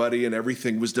everybody and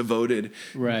everything was devoted.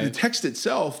 Right. The text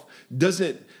itself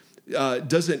doesn't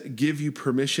give you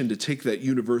permission to take that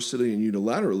universally and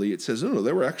unilaterally. It says, no,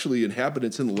 there were actually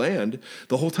inhabitants in the land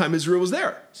the whole time Israel was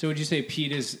there. So would you say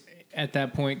Pete is at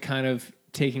that point kind of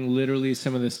taking literally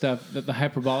some of the stuff, the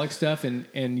hyperbolic stuff,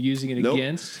 and using it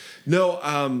against?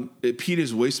 No, Pete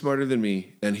is way smarter than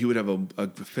me, and he would have a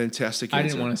fantastic answer. I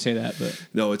didn't want to say that, but...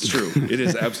 No, it's true. It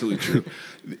is absolutely true.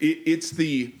 It's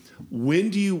the,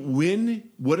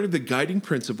 what are the guiding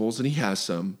principles, and he has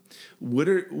some,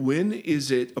 when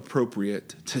is it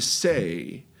appropriate to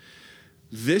say,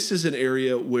 this is an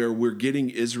area where we're getting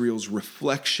Israel's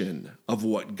reflection of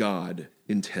what God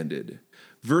intended,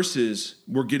 versus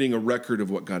we're getting a record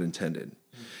of what God intended.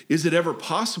 Is it ever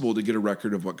possible to get a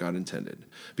record of what God intended?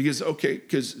 Because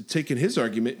taking his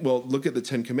argument, well, look at the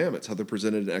 10 Commandments, how they're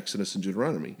presented in Exodus and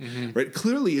Deuteronomy, right?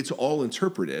 Clearly, it's all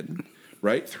interpreted,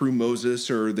 right, through Moses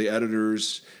or the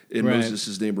editors in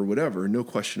Moses' name or whatever, no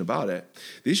question about it.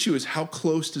 The issue is, how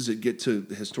close does it get to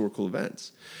the historical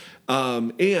events?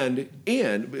 And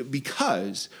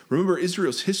because, remember,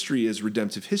 Israel's history is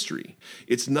redemptive history.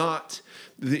 It's not...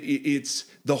 It's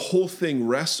the whole thing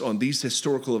rests on these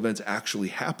historical events actually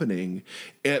happening,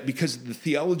 because the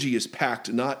theology is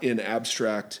packed not in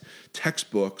abstract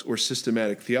textbooks or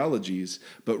systematic theologies,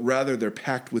 but rather they're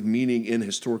packed with meaning in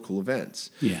historical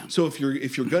events. Yeah. So if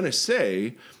you're going to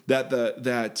say that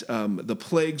the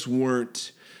plagues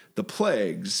weren't the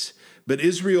plagues, but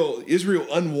Israel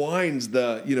unwinds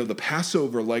the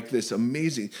Passover like this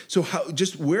amazing. So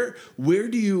where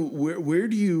do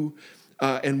you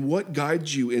and what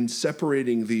guides you in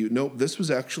separating this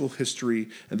was actual history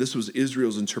and this was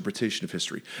Israel's interpretation of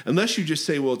history? Unless you just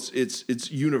say, well, it's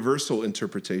universal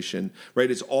interpretation, right?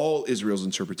 It's all Israel's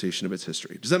interpretation of its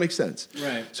history. Does that make sense?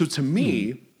 Right. So to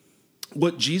me,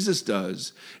 what Jesus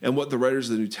does and what the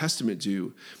writers of the New Testament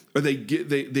do, or they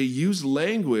use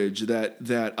language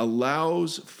that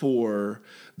allows for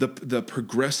the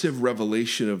progressive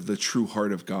revelation of the true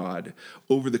heart of God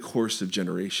over the course of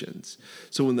generations.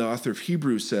 So when the author of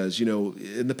Hebrews says,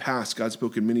 in the past, God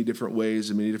spoke in many different ways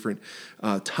and many different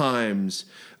times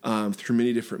through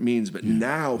many different means, but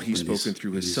now he's spoken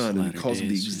through his Son, and he calls him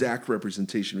the exact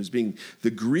representation as being, the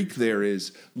Greek there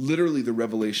is literally the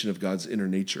revelation of God's inner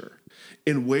nature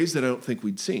in ways that I don't think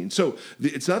we'd seen. So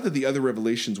it's not that the other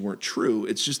revelations weren't true,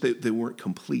 it's just that they weren't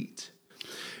complete.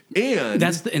 And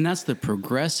that's the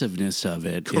progressiveness of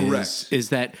it. Correct. Is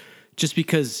that just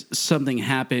because something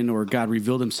happened or God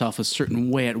revealed himself a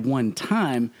certain way at one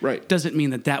time, right, doesn't mean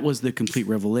that was the complete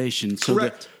revelation. So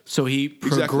correct. So he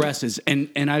progresses.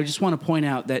 Exactly. And I just want to point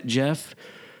out that Jeff,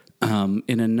 in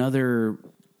another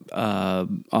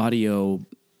audio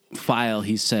file,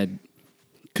 he said,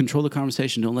 control the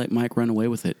conversation. Don't let Mike run away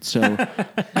with it. So,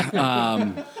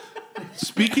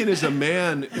 speaking as a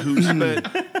man who spent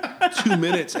 2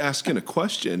 minutes asking a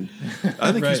question,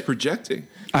 I think he's projecting.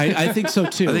 I think so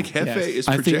too. I think Hefe is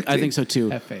projecting. I think so too.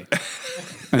 Hefe.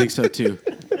 I think so too.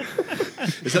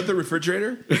 Is that the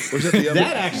refrigerator? Or is that the oven?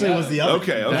 That actually was the oven.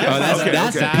 Okay.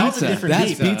 That's pizza.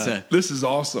 That's pizza. This is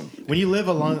awesome. When you live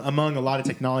among a lot of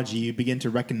technology, you begin to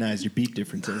recognize your beat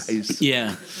differences. Nice.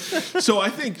 Yeah.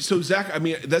 So Zach, I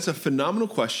mean, that's a phenomenal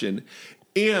question.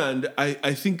 And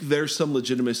I think there's some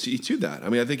legitimacy to that. I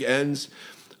mean, I think Enns,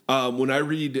 when I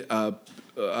read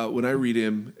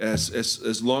him,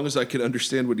 as long as I can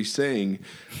understand what he's saying,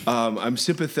 I'm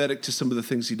sympathetic to some of the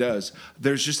things he does.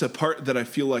 There's just a part that I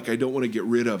feel like I don't want to get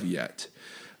rid of yet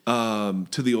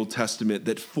to the Old Testament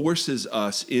that forces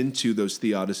us into those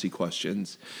theodicy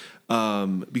questions.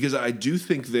 Because I do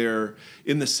think there,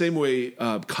 in the same way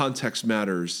context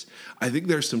matters, I think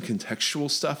there's some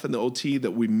contextual stuff in the OT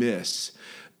that we miss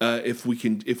if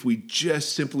we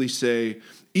just simply say,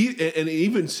 and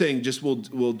even saying just,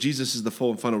 well, Jesus is the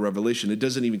full and final revelation, it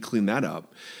doesn't even clean that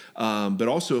up. But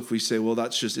also if we say, well,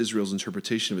 that's just Israel's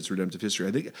interpretation of its redemptive history,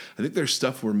 I think there's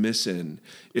stuff we're missing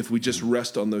if we just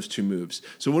rest on those two moves.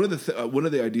 So one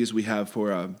of the ideas we have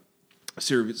for a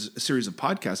series of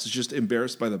podcasts is just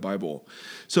embarrassed by the Bible.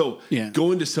 So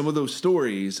go into some of those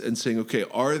stories and saying, okay,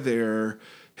 are there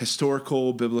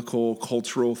historical, biblical,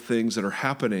 cultural things that are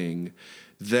happening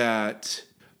that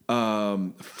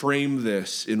frame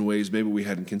this in ways maybe we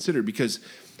hadn't considered? Because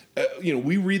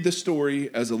we read the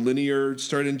story as a linear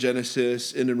start in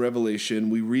Genesis, end in Revelation.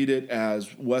 We read it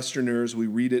as Westerners. We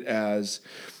read it as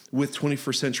with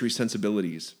 21st century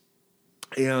sensibilities.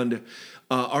 And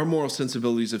our moral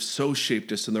sensibilities have so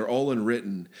shaped us, and they're all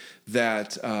unwritten,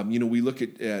 that we look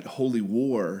at holy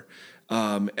war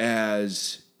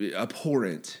as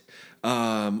abhorrent,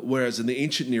 whereas in the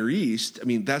ancient Near East, I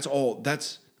mean, that's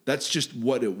just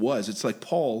what it was. It's like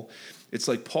Paul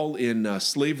in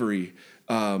slavery.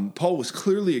 Paul was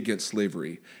clearly against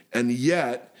slavery, and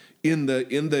yet in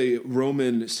the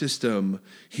Roman system,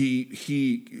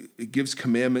 he gives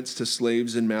commandments to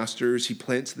slaves and masters. He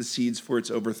plants the seeds for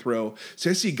its overthrow. So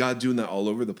I see God doing that all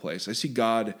over the place. I see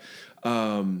God,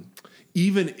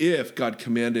 even if God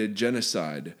commanded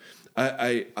genocide,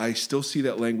 I still see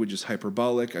that language as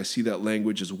hyperbolic. I see that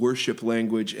language as worship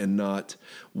language and not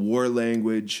war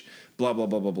language. Blah, blah,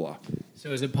 blah, blah, blah.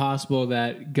 So is it possible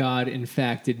that God, in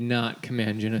fact, did not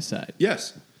command genocide?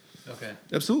 Yes. Okay.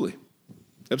 Absolutely.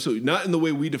 Absolutely. Not in the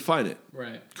way we define it.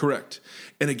 Right. Correct.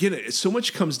 And again, so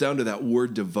much comes down to that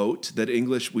word devote, that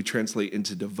English we translate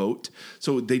into devote.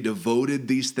 So they devoted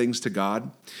these things to God.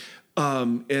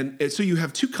 And so you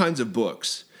have two kinds of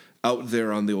books out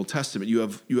there on the Old Testament. You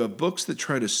have books that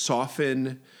try to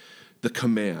soften the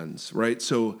commands, right?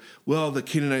 So, the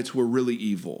Canaanites were really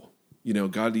evil.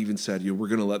 God even said, we're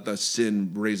going to let the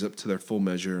sin raise up to their full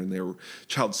measure, and their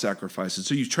child sacrifices.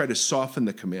 So you try to soften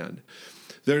the command.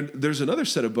 There's another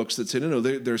set of books that say, no,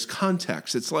 there's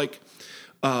context. It's like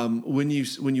when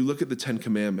you look at the 10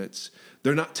 Commandments,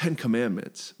 they're not 10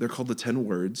 commandments. They're called the 10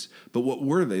 words. But what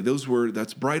were they?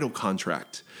 That's bridal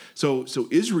contract. So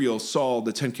Israel saw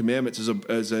the 10 commandments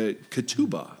as a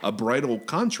ketubah, a bridal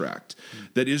contract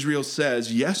that Israel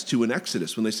says yes to in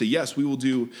Exodus. When they say, yes, we will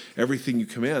do everything you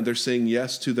command, they're saying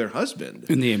yes to their husband.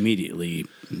 And they immediately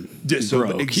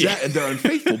broke. Exactly. And they're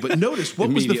unfaithful. But notice, what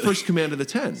was the first command of the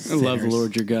 10? Love the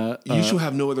Lord your God. You shall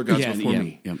have no other gods before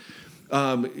me. Yeah.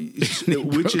 Which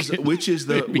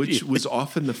was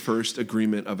often the first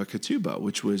agreement of a ketubah,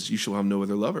 which was you shall have no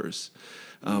other lovers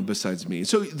besides me.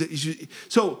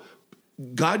 So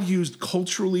God used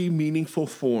culturally meaningful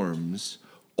forms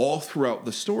all throughout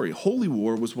the story. Holy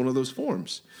war was one of those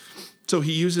forms. So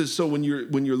he uses. So when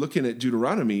you're looking at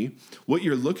Deuteronomy, what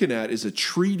you're looking at is a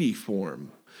treaty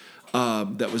form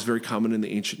that was very common in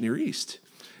the ancient Near East.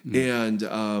 And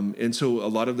so a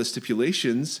lot of the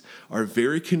stipulations are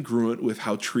very congruent with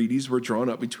how treaties were drawn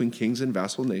up between kings and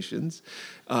vassal nations.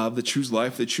 The choose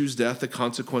life, the choose death, the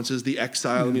consequences, the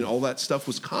exile. I mean, all that stuff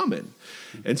was common.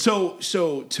 And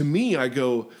so to me, I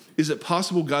go, is it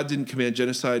possible God didn't command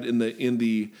genocide in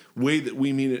the way that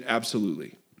we mean it?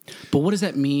 Absolutely. But what does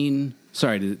that mean?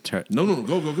 Sorry to No,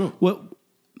 go. Well,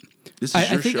 this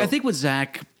is your show. I think with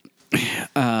Zach,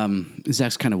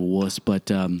 Zach's kind of a wuss,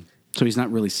 but. So he's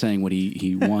not really saying what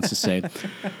he wants to say.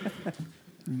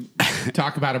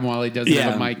 Talk about him while he doesn't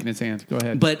have a mic in his hand. Go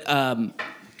ahead. But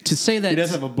to say that he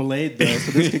does have a blade though,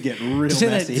 so this could get real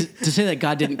messy. To say that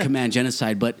God didn't command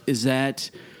genocide, but is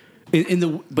that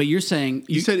but you're saying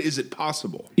you said, is it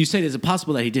possible? You said, is it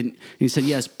possible that he didn't? And you said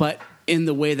yes, but in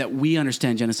the way that we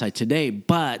understand genocide today.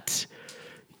 But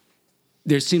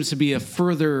there seems to be a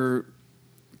further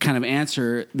kind of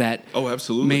answer that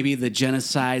absolutely, maybe the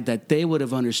genocide that they would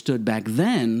have understood back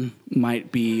then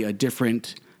might be a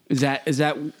different. Is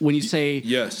that when you say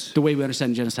yes, the way we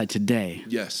understand genocide today?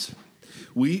 Yes,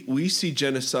 we see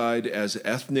genocide as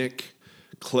ethnic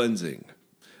cleansing,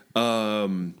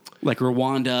 like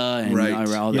Rwanda and right.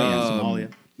 all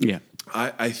Somalia. Yeah.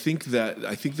 I think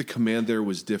the command there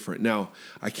was different. Now,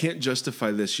 I can't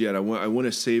justify this yet. I want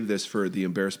to save this for the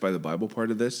embarrassed by the Bible part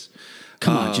of this.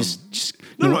 Come on, just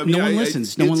no one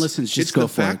listens. No one listens. Just go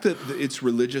for it. It's the fact that it's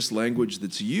religious language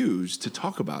that's used to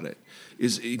talk about it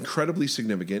is incredibly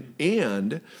significant,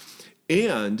 and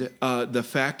the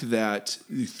fact that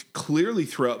clearly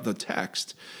throughout the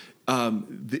text,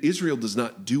 the Israel does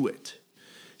not do it.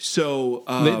 So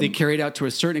they carry it out to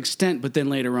a certain extent, but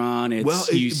then later on,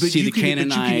 you see the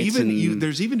Canaanites.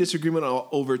 There's even disagreement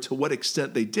over to what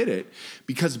extent they did it,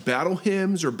 because battle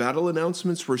hymns or battle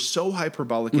announcements were so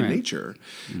hyperbolic in nature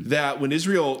that when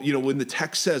Israel, when the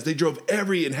text says they drove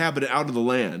every inhabitant out of the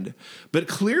land, but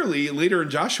clearly later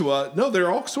in Joshua, no, there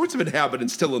are all sorts of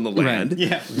inhabitants still in the land.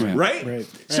 Right. Yeah. Right?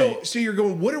 So you're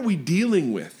going, what are we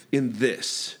dealing with in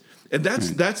this? And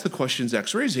that's the question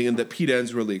Zach's raising, and that Pete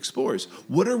Enns really explores.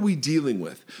 What are we dealing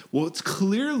with? Well, it's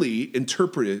clearly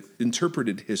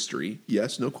interpreted history.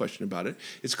 Yes, no question about it.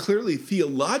 It's clearly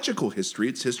theological history.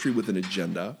 It's history with an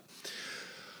agenda.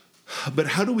 But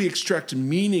how do we extract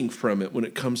meaning from it when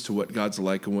it comes to what God's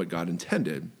like and what God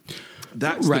intended?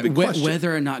 That's the big question.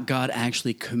 Whether or not God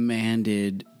actually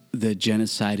commanded the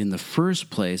genocide in the first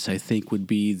place, I think, would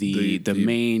be the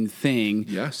main thing.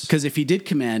 Yes. Because if he did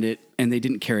command it and they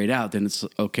didn't carry it out, then it's,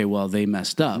 okay, well, they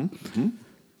messed up. Mm-hmm.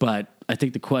 But I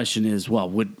think the question is, well,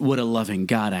 would a loving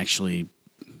God actually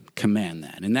command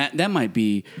that? And that might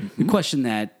be the question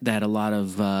that a lot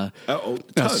of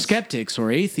skeptics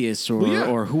or atheists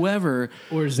or whoever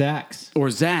or Zachs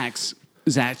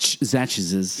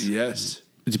yes,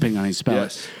 depending on how you spell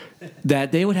it,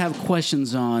 that they would have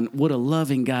questions on would a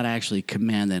loving God actually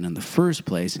command that in the first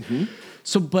place.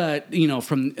 So, but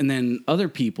and then other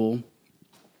people,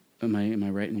 am I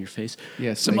right in your face?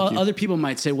 Yes. Some other people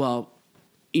might say, well,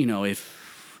 if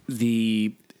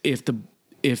the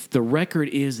record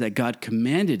is that God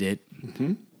commanded it,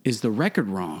 is the record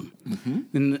wrong?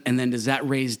 And then does that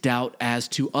raise doubt as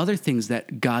to other things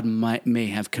that God may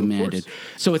have commanded?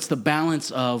 So it's the balance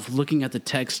of looking at the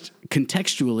text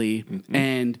contextually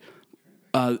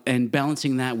and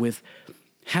balancing that with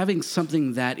having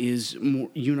something that is more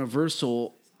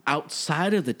universal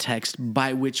outside of the text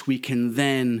by which we can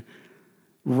then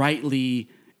rightly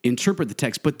interpret the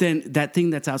text. But then that thing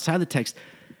that's outside the text,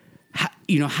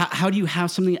 how do you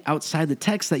have something outside the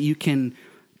text that you can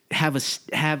have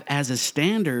as a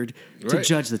standard to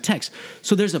judge the text?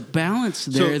 So there's a balance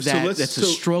there that's a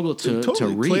struggle to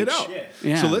reach. Play it out.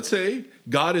 So let's say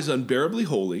God is unbearably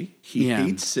holy. He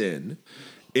hates sin.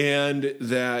 And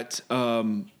that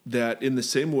in the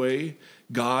same way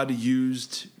God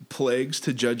used plagues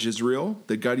to judge Israel,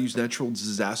 that God used natural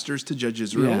disasters to judge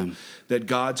Israel, that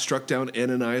God struck down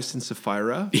Ananias and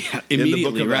Sapphira in the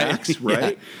book of Acts,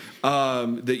 right?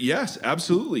 That yes,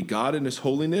 absolutely, God in his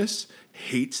holiness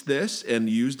hates this and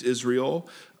used Israel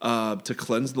to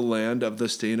cleanse the land of the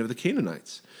stain of the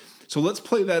Canaanites. So let's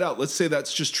play that out. Let's say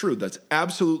that's just true. That's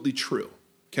absolutely true.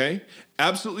 Okay?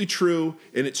 Absolutely true,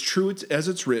 and it's true as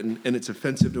it's written, and it's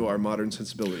offensive to our modern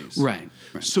sensibilities. Right.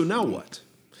 So now what?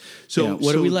 So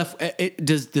what are we left?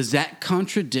 Does that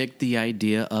contradict the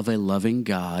idea of a loving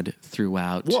God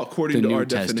throughout? Well, according to our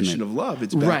definition of love,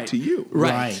 it's back to you.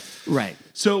 Right.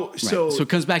 So it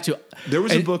comes back to there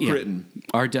was a book written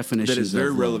our definition that is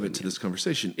very relevant to this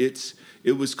conversation.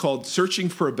 It was called "Searching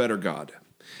for a Better God."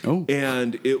 Oh,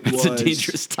 and that's a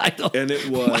dangerous title. And it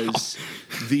was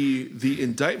the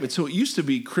indictment. So it used to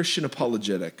be Christian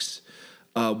apologetics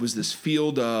was this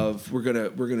field of we're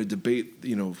gonna debate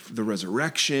the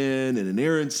resurrection and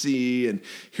inerrancy and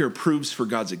here are proofs for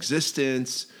God's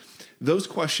existence. Those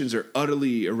questions are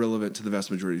utterly irrelevant to the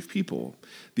vast majority of people.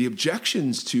 The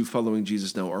objections to following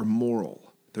Jesus now are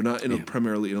moral. They're not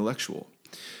primarily intellectual.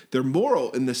 They're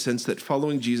moral in the sense that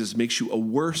following Jesus makes you a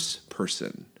worse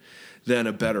person than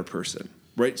a better person,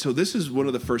 right? So this is one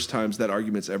of the first times that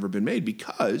argument's ever been made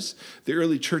because the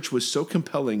early church was so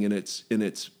compelling in its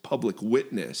public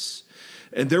witness.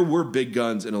 And there were big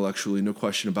guns intellectually, no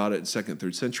question about it, in 2nd,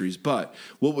 3rd centuries. But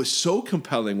what was so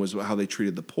compelling was how they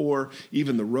treated the poor,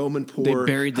 even the Roman poor.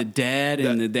 They buried the dead,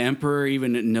 and the emperor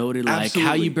even noted, like,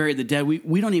 how you buried the dead.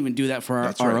 We don't even do that for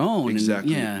our own.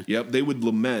 Exactly. And, Yep. They would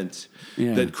lament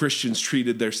that Christians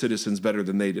treated their citizens better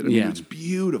than they did. I mean, it's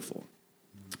beautiful.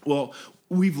 Well,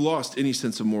 we've lost any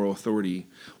sense of moral authority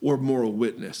or moral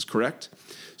witness, correct?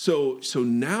 So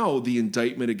now the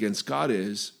indictment against God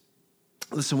is,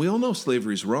 listen, we all know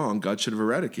slavery is wrong. God should have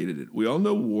eradicated it. We all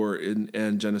know war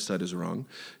and genocide is wrong.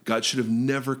 God should have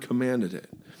never commanded it.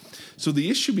 So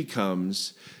the issue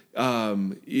becomes,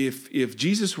 if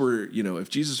Jesus were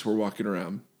walking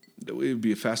around, it would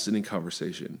be a fascinating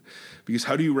conversation, because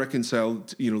how do you reconcile,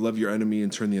 love your enemy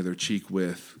and turn the other cheek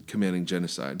with commanding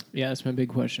genocide? Yeah, that's my big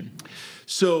question.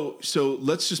 So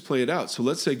let's just play it out. So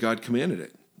let's say God commanded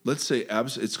it. Let's say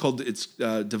it's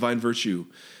divine virtue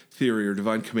theory or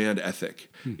divine command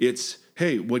ethic. It's,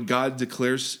 hey, what God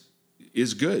declares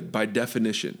is good by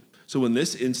definition. So in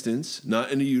this instance, not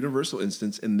in a universal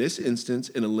instance, in this instance,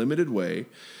 in a limited way,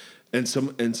 and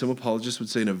some apologists would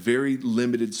say in a very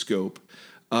limited scope,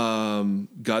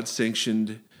 God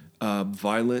sanctioned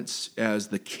violence as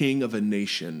the king of a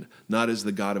nation, not as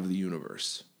the God of the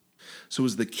universe. So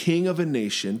as the king of a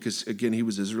nation, because again, he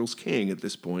was Israel's king at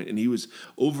this point, and he was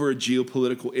over a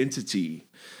geopolitical entity,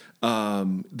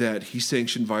 that he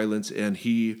sanctioned violence, and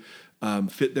he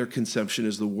fit their conception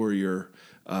as the warrior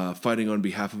fighting on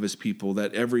behalf of his people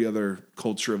that every other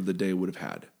culture of the day would have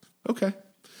had. Okay.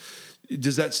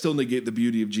 Does that still negate the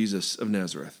beauty of Jesus of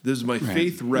Nazareth? Does my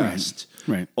faith rest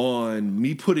on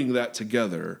me putting that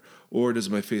together, or does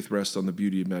my faith rest on the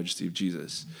beauty and majesty of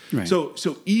Jesus? Right. So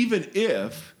even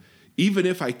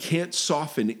if I can't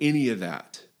soften any of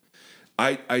that,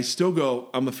 I still go,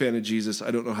 I'm a fan of Jesus.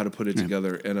 I don't know how to put it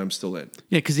together, and I'm still in.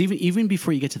 Yeah, because even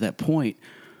before you get to that point,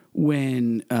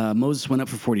 when Moses went up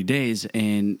for 40 days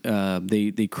and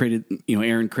they created,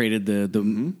 Aaron created the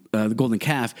golden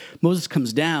calf, Moses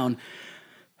comes down.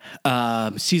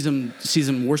 sees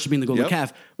him worshiping the golden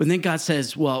calf. But then God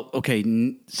says, well, okay,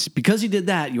 because you did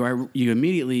that, you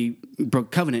immediately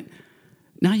broke covenant.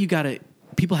 Now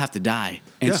people have to die.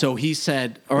 And so he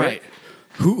said, all right.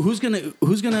 Who's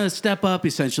gonna step up?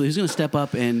 Essentially, who's gonna step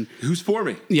up and who's for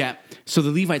me? Yeah. So the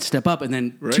Levites step up, and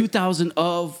then 2,000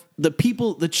 of the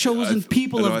people, the chosen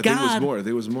people of God. I think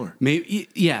it was more. Maybe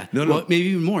No. Well, maybe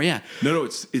even more. Yeah. No.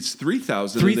 It's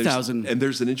 3,000. 3,000. And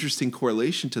there's an interesting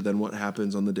correlation to then what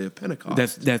happens on the day of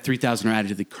Pentecost. That 3,000 are added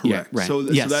to the correct. Yeah, right. So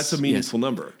that's a meaningful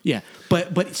number. Yeah.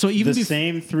 But so even the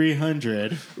same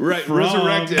 300. Right.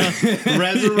 Resurrected.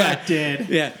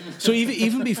 Yeah. So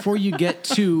even before you get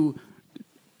to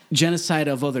genocide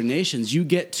of other nations, you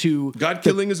get to God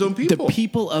killing his own people, the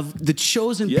people of the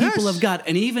chosen people of God,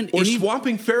 and even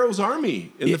swamping Pharaoh's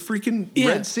army in the freaking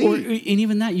Red Sea, and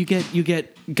even that you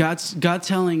get God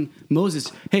telling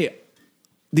Moses, "Hey,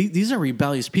 these are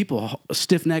rebellious people,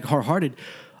 stiff necked, hard hearted.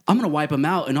 I'm going to wipe them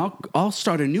out, and I'll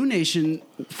start a new nation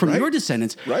from your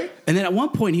descendants." Right. And then at one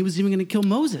point, he was even going to kill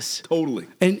Moses. Totally.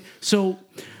 And so.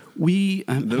 Am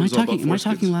I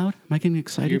talking loud? Am I getting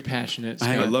excited? You're passionate, Scott.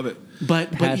 I love it.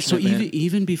 But so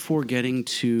even before getting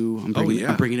to, I'm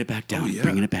bringing it back down.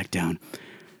 Bringing it back down.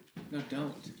 No,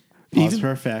 don't. Pause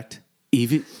for effect.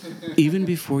 Even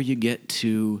before you get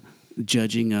to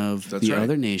judging of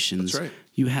other nations,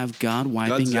 you have God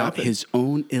wiping out His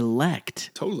own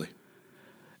elect. Totally.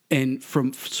 And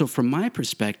from my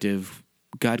perspective,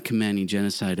 God commanding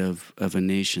genocide of a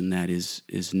nation that is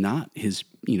not His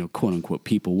quote unquote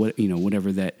people,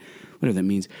 whatever that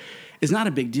means, is not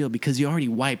a big deal because He already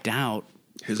wiped out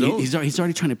his own. He's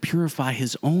already trying to purify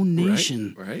His own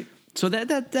nation. Right. So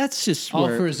that's just all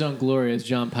for His own glory, as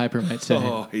John Piper might say.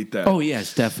 Oh, I hate that. Oh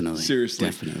yes, definitely. Seriously,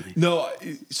 definitely. No.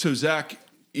 So Zach,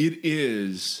 it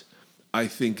is, I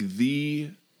think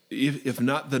if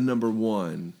not the number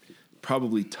one,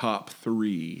 probably top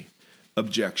 3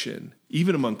 objection,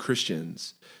 even among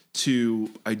Christians,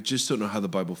 to I just don't know how the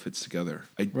Bible fits together.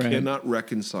 I cannot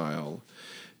reconcile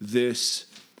this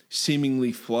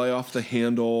seemingly fly off the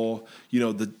handle.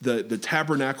 The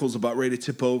tabernacle's about ready to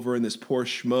tip over, and this poor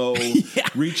schmo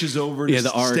reaches over to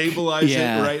stabilize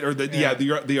it, right? Or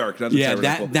the ark, not the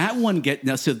tabernacle. that one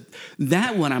so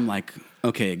that one I'm like,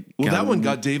 okay. Well, that one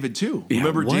got David too. Yeah,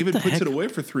 remember, David puts it away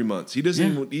for 3 months. He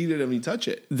doesn't even touch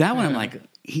it. That one I'm like,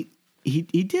 he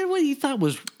did what he thought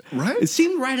was right. It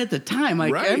seemed right at the time.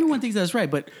 Like everyone thinks that's right,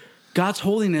 but God's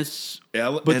holiness.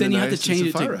 But then you have to change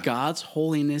it to God's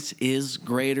holiness is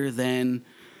greater than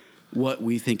what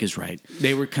we think is right.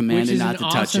 They were commanded not to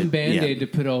touch it. Which is an awesome Band-Aid to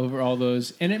put over all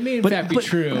those, and it may in fact be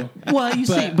true. Well, you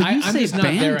say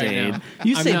Band-Aid. Right,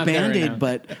 you say Band-Aid,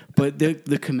 but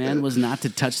the command was not to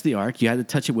touch the ark. You had to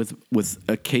touch it with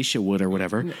acacia wood or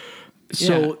whatever.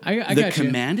 So the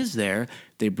command is there.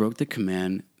 They broke the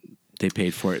command. They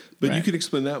paid for it. But you can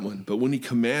explain that one. But when He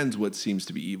commands what seems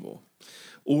to be evil,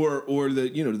 or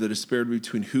the disparity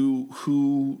between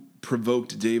who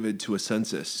provoked David to a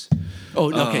census.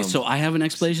 Oh, okay. So I have an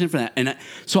explanation for that, and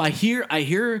so I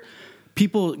hear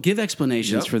people give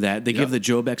explanations for that. They give the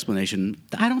Job explanation.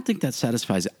 I don't think that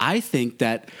satisfies it. I think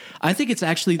it's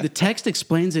actually the text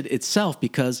explains it itself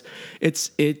because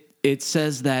it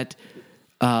says that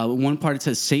one part it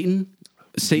says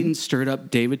Satan stirred up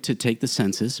David to take the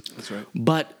census. That's right.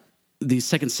 But the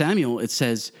 2 Samuel, it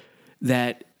says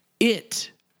that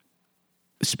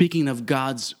speaking of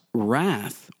God's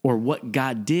wrath or what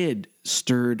God did,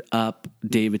 stirred up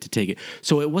David to take it.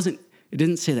 So it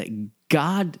didn't say that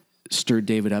God stirred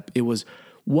David up. It was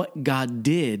what God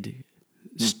did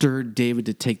stirred David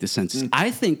to take the census.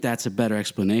 I think that's a better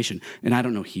explanation. And I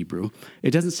don't know Hebrew.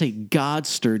 It doesn't say God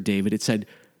stirred David. It said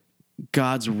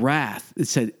God's wrath. It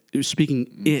said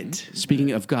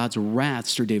speaking of God's wrath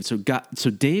stirred David. So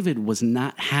David was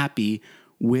not happy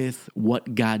with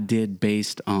what God did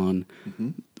based on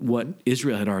what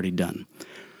Israel had already done.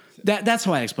 That's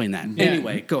how I explain that. Yeah.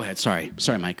 Anyway, go ahead. Sorry,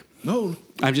 Mike. No,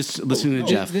 I'm just listening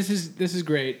to Jeff. This is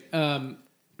great, and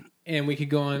we could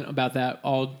go on about that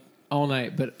all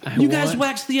night. But you guys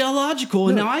wax theological,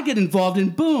 and now I get involved,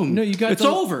 and boom, no, it's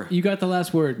over. You got the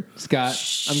last word, Scott.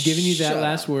 I'm giving you that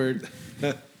last word.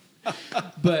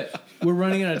 But we're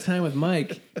running out of time with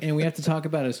Mike, and we have to talk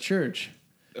about his church.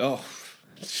 Oh.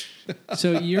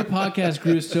 So your podcast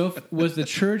grew was the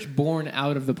church born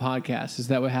out of the podcast? Is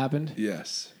that what happened?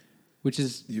 Yes. Which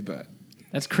is... You bet.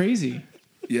 That's crazy.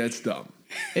 Yeah, it's dumb.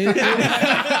 Yeah,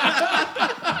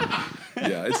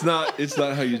 it's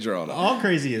not how you draw it up. All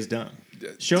crazy is dumb.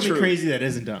 Show me crazy that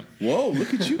isn't dumb. Whoa,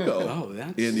 look at you go. Oh,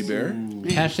 that's... Andy Bear.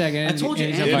 Hashtag Andy. I told you,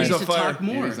 Andy needs to talk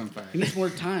more. He needs more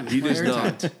time. He does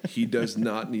not. He does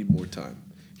not need more time.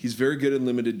 He's very good in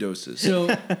limited doses. So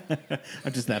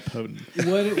I'm just that potent.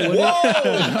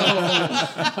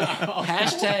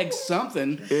 Hashtag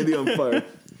something. Andy on fire.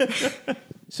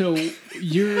 So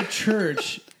your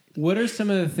church, what are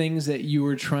some of the things that you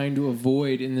were trying to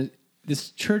avoid in this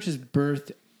church's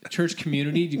birth, church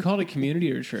community? Do you call it a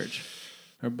community or a church?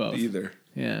 Or both? Either.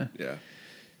 Yeah. Yeah.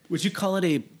 Would you call it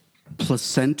a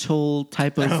placental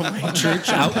type of church?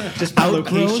 Just by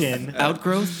location.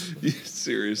 Outgrowth? Yeah,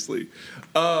 seriously.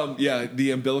 Yeah,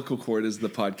 the umbilical cord is the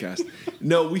podcast.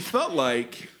 No, we felt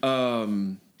like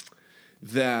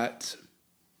that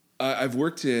I've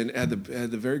worked had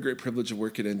the very great privilege of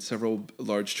working in several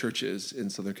large churches in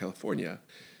Southern California.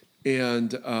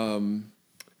 And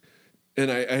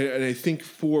I think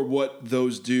for what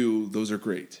those do, those are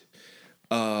great.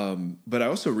 But I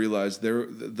also realized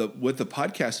what the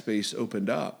podcast space opened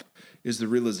up is the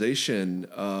realization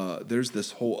there's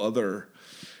this whole other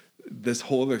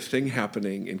thing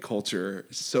happening in culture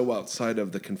so outside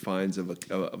of the confines of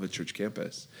a church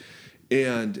campus,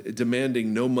 and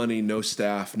demanding no money, no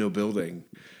staff, no building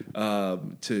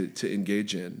to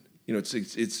engage in. You know,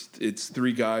 it's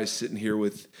three guys sitting here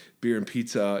with beer and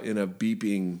pizza in a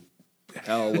beeping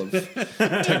hell of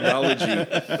technology.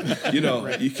 You know,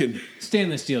 you can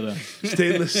Stainless steel, though.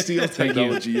 stainless steel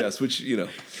technology, yes, which, you know,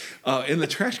 and the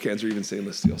trash cans are even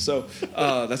stainless steel. So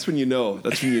that's when you know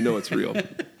it's real.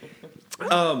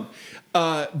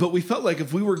 But we felt like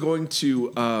if we were going to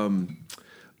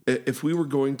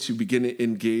begin to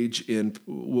engage in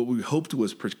what we hoped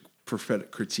was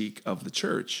prophetic critique of the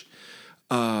church,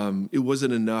 it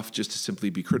wasn't enough just to simply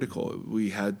be critical. We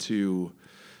had to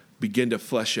begin to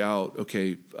flesh out,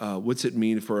 okay, what's it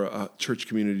mean for a church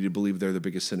community to believe they're the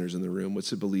biggest sinners in the room?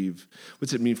 What's it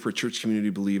mean for a church community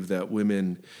to believe that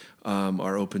women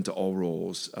are open to all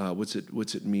roles? What's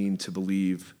it mean to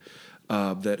believe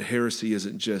that heresy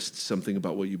isn't just something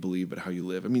about what you believe, but how you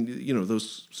live? I mean, you know,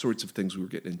 those sorts of things we were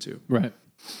getting into. Right.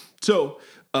 So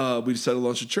we decided to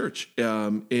launch a church,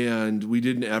 and we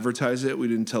didn't advertise it. We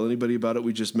didn't tell anybody about it.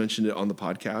 We just mentioned it on the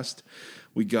podcast.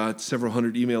 We got several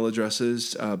hundred email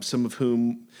addresses, some of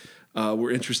whom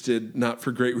were interested, not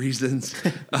for great reasons. Do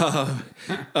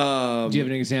you have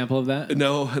an example of that?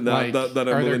 No, not that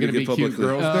I'm willing to give publicly.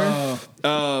 Girls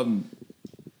there?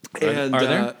 And Are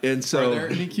there? And so Are there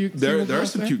any cute there single are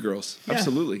girls some there? cute girls.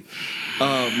 Absolutely.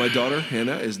 My daughter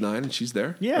Hannah is 9 and she's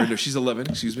there. Yeah. Or no, she's 11.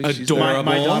 Excuse me. She's Adorable. there.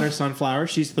 My daughter Sunflower,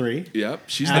 she's 3. Yep,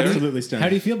 she's there. Absolutely stunning. How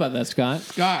do you feel about that, Scott?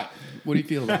 Scott, what do you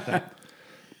feel about that?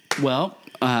 Well,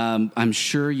 I'm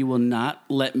sure you will not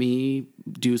let me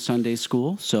do Sunday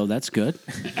school, so that's good.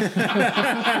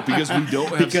 Because we don't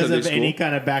have because Sunday of school. any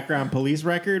kind of background police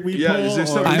record we Yeah, pull? is there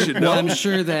something or- we should know? Well, I'm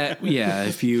sure that,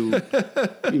 if you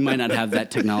might not have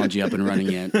that technology up and running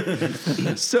yet.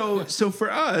 So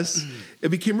for us, it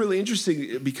became really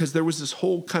interesting because there was this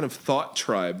whole kind of thought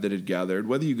tribe that had gathered.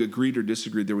 Whether you agreed or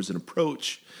disagreed, there was an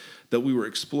approach that we were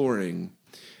exploring,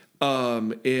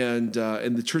 and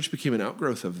the church became an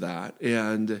outgrowth of that.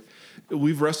 And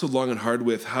we've wrestled long and hard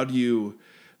with what's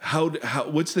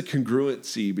the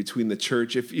congruency between the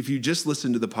church if you just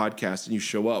listen to the podcast and you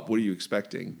show up, what are you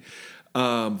expecting?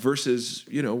 Versus,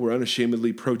 you know, we're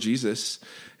unashamedly pro Jesus.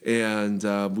 And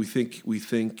we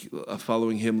think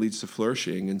following him leads to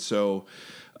flourishing, and so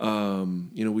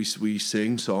you know we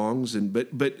sing songs,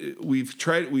 but we've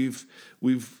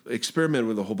experimented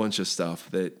with a whole bunch of stuff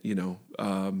that, you know,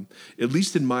 at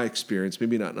least in my experience,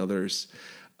 maybe not in others,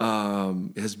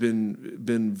 has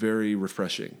been very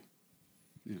refreshing.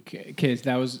 Okay, so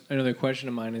that was another question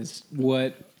of mine: is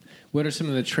what are some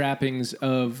of the trappings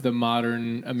of the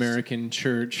modern American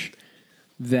church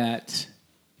that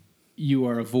you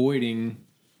are avoiding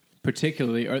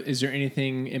particularly? Or is there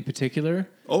anything in particular?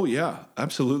 Oh yeah,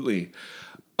 absolutely.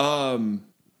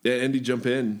 Andy, jump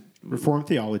in. Reformed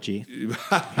theology.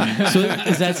 So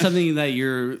is that something that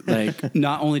you're like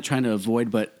not only trying to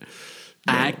avoid, but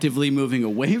actively moving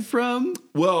away from?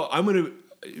 Well, our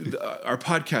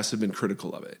podcasts have been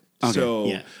critical of it. Okay. So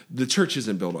Yeah. the church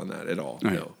isn't built on that at all.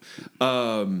 Right. No.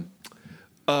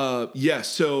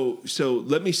 So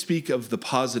let me speak of the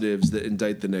positives that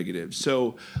indict the negatives.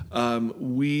 So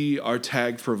we are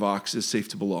tagged for Vox as safe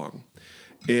to belong.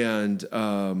 And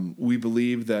we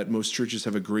believe that most churches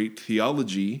have a great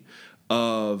theology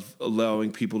of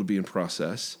allowing people to be in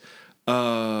process,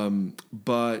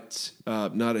 but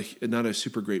not a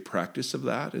super great practice of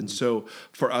that. And so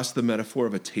for us, the metaphor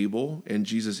of a table and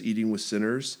Jesus eating with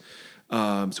sinners.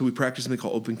 So we practice something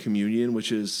called open communion,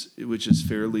 which is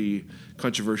fairly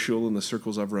controversial in the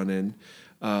circles I've run in,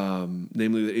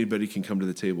 namely that anybody can come to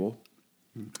the table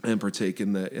and partake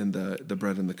in the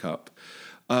bread and the cup.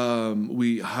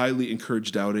 We highly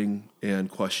encourage doubting and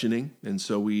questioning, and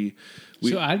so we.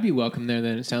 So I'd be welcome there.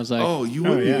 Then it sounds like. Oh, you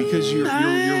would be because you're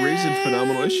raising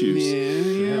phenomenal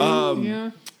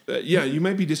issues. Yeah. You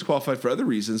might be disqualified for other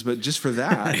reasons, but just for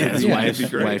that, His it'd be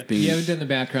great. wife being You haven't done the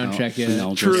background check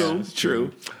yet.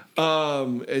 True.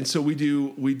 And so we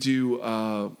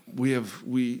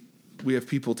have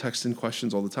people texting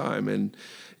questions all the time,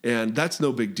 and that's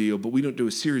no big deal. But we don't do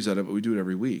a series on it, but we do it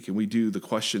every week, and we do the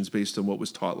questions based on what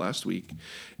was taught last week.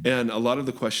 And a lot of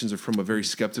the questions are from a very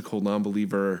skeptical,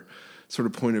 non-believer sort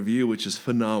of point of view, which is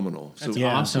phenomenal. That's so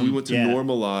awesome. we want to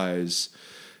normalize.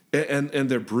 And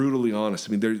they're brutally honest.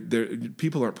 I mean, they're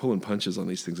people aren't pulling punches on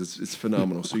these things. It's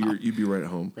phenomenal. So you'd be right at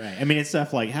home. Right. I mean, it's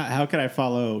stuff like how could I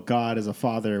follow God as a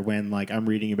father when like I'm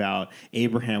reading about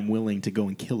Abraham willing to go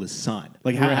and kill his son?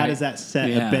 Like how does that set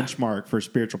a benchmark for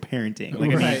spiritual parenting?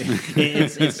 Like I mean,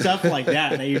 it's stuff like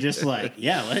that you're just like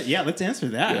let's answer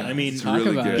that. Yeah, I mean, it's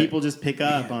really good. People just pick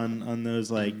up on those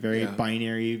like very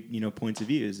binary points of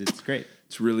views. It's great.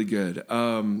 It's really good.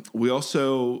 We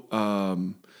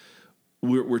also.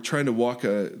 We're trying to walk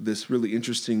this really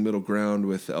interesting middle ground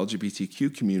with the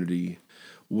LGBTQ community,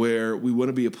 where we want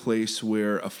to be a place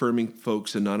where affirming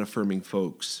folks and non-affirming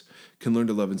folks can learn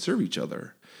to love and serve each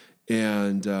other.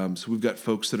 And so we've got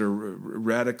folks that are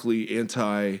radically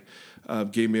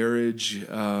anti-gay marriage,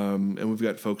 and we've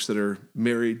got folks that are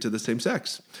married to the same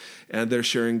sex, and they're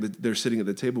sitting at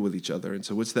the table with each other. And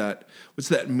so what's that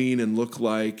mean and look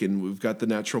like? And we've got the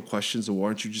natural questions of why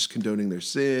aren't you just condoning their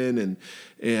sin?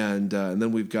 And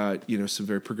then we've got some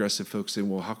very progressive folks saying,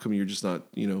 well, how come you're just not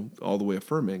all the way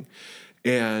affirming?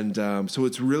 And so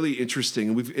it's really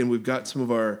interesting. And we've got some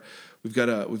of our we've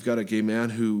got a gay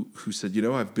man who said,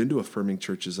 I've been to affirming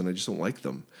churches and I just don't like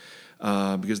them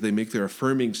because they make their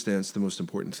affirming stance the most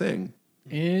important thing.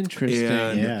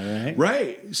 Interesting.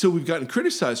 Right. So we've gotten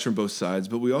criticized from both sides,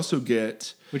 but we also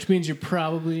get... Which means you're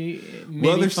probably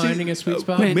finding a sweet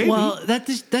spot? Maybe. Well, that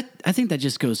I think that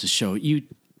just goes to show you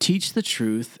teach the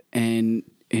truth, and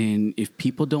if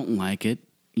people don't like it,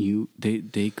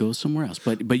 they go somewhere else.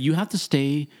 But you have to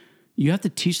stay... You have to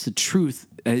teach the truth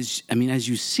as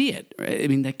you see it. Right? I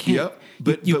mean, that can't... Yep.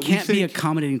 But you can't be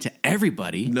accommodating to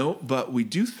everybody. No, but we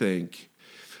do think...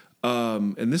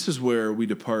 and this is where we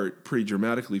depart pretty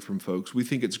dramatically from folks. We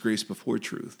think it's grace before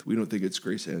truth. We don't think it's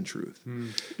grace and truth.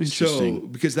 Interesting. So,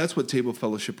 because that's what table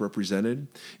fellowship represented.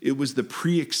 It was the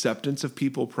pre-acceptance of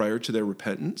people prior to their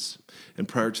repentance and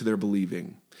prior to their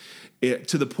believing.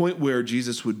 To the point where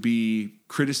Jesus would be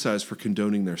criticized for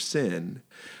condoning their sin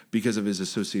because of his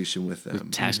association with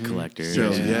them. Tax collectors,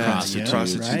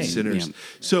 prostitutes, right. sinners. Yeah.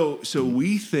 So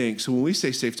we think, so when we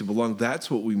say safe to belong,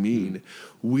 that's what we mean.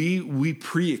 We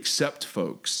pre-accept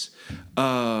folks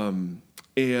and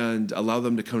allow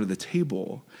them to come to the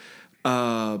table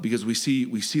because we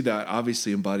see that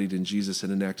obviously embodied in Jesus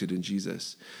and enacted in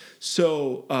Jesus.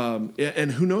 So,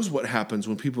 and who knows what happens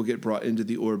when people get brought into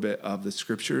the orbit of the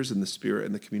scriptures and the Spirit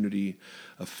and the community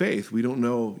of faith. We don't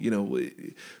know,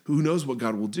 who knows what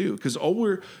God will do. Because all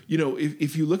we're,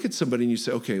 if you look at somebody and you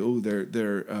say, okay,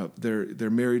 they're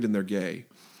married and they're gay.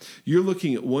 You're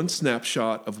looking at one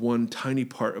snapshot of one tiny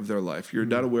part of their life. You're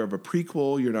not aware of a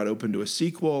prequel. You're not open to a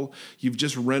sequel. You've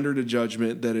just rendered a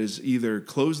judgment that has either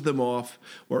closed them off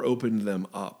or opened them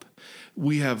up.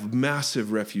 We have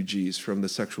massive refugees from the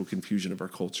sexual confusion of our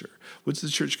culture. What's the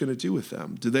church going to do with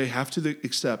them? Do they have to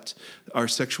accept our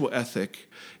sexual ethic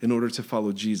in order to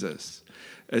follow Jesus?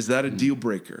 Is that a deal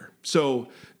breaker? So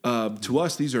to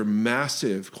us, these are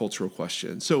massive cultural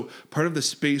questions. So part of the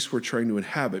space we're trying to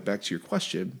inhabit, back to your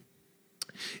question,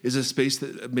 is a space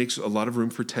that makes a lot of room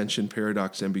for tension,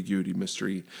 paradox, ambiguity,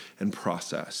 mystery, and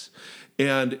process.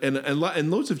 And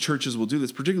loads of churches will do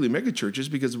this, particularly mega churches,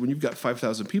 because when you've got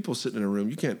 5,000 people sitting in a room,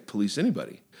 you can't police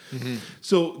anybody. Mm-hmm.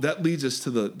 So that leads us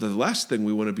to the last thing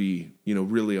we want to be,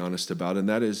 really honest about, and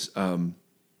that is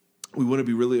we want to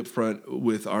be really upfront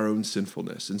with our own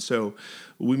sinfulness. And so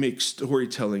we make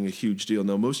storytelling a huge deal.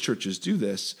 Now, most churches do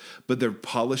this, but they're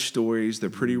polished stories. They're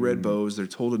pretty red bows. They're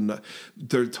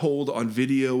told on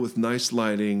video with nice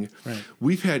lighting. Right.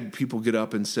 We've had people get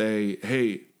up and say,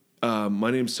 hey, my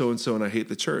name's so-and-so and I hate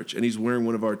the church. And he's wearing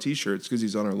one of our T-shirts because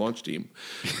he's on our launch team.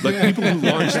 Like people who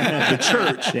launch the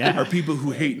church are people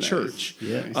who hate church.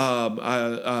 Yes.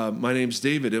 My name's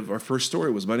David. Our first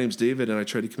story was, my name's David and I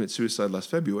tried to commit suicide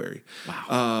last February.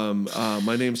 Wow.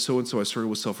 My name's so-and-so. I struggle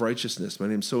with self-righteousness. My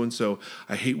name's so-and-so.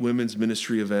 I hate women's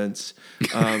ministry events.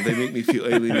 They make me feel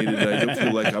alienated. And I don't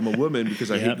feel like I'm a woman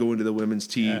because I hate going to the women's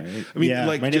tea. Yeah, right. I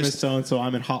mean, my name is so-and-so.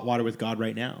 I'm in hot water with God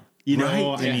right now. You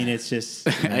know, Right. I mean, it's just,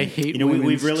 I hate we've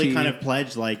women's really tea. kind of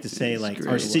pledged like to say like great.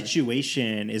 our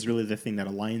situation is really the thing that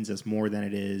aligns us more than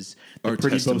it is the Our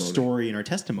pretty testimony. bow story and our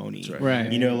testimony.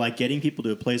 Right. You know, like getting people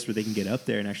to a place where they can get up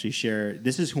there and actually share,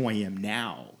 this is who I am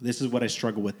now. This is what I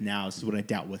struggle with now. This is what I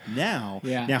doubt with now.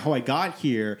 Yeah. Now, how I got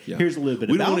here, Yeah. here's a little bit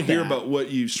we about don't want to hear that. about what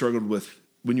you struggled with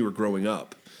when you were growing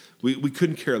up. We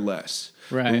couldn't care less.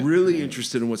 Right. We're really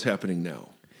interested in what's happening now.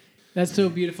 That's so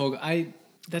beautiful.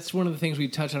 That's one of the things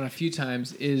we've touched on a few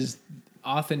times is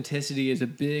authenticity is a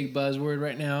big buzzword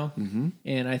right now. Mm-hmm.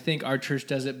 And I think our church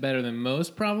does it better than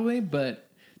most probably, but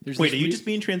there's Wait, this are you just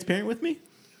being transparent with me?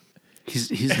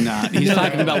 He's not. He's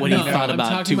talking about what he thought I'm about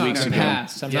talking 2 about weeks the ago.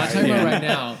 past. I'm not talking about right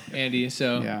now, Andy.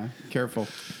 So Yeah, careful.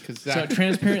 Because So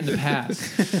transparent in the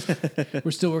past. We're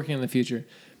still working on the future.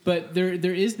 But there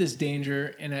is this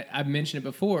danger, and I've mentioned it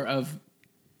before, of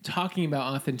talking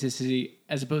about authenticity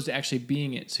as opposed to actually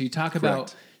being it. So you talk about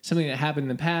Correct. something that happened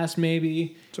in the past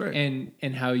maybe, That's right.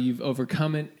 and how you've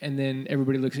overcome it, and then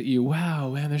everybody looks at you, wow,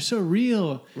 man, they're so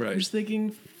real. Right. You're just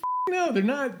thinking, no, they're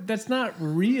not. That's not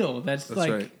real. That's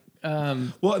like, right.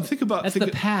 Well, and think about that's the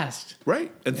past.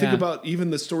 right, and think Yeah. about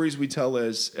even the stories we tell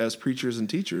as preachers and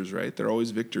teachers. Right, they're always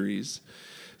victories.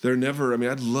 They're never. I mean,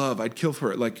 I'd kill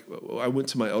for it. Like I went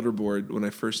to my elder board when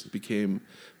I first became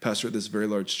pastor at this very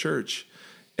large church,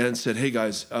 and said, "Hey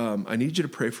guys, I need you to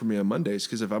pray for me on Mondays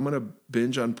because if I'm going to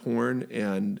binge on porn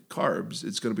and carbs,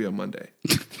 it's going to be on Monday."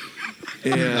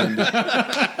 And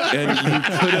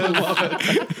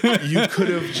you could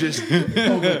have just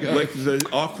like the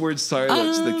awkward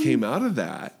silence that came out of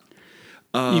that.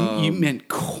 You meant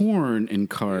corn and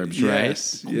carbs,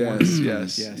 Yes, right?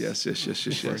 yes.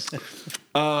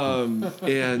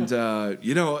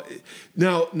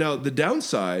 Now the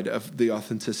downside of the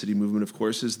authenticity movement, of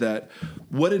course, is that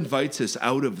what invites us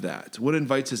out of that? What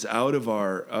invites us out of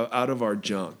our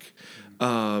junk?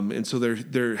 And so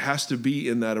there has to be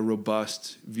in that a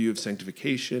robust view of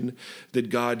sanctification that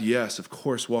God, yes, of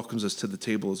course, welcomes us to the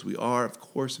table as we are. Of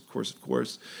course.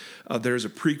 There's a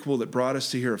prequel that brought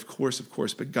us to here. Of course.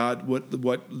 But God,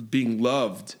 what being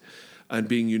loved and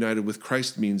being united with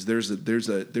Christ means, there's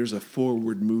a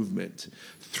forward movement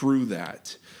through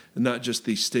that, and not just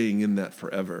the staying in that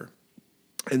forever.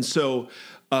 And so,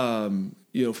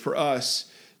 for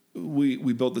us,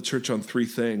 we built the church on 3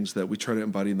 things that we try to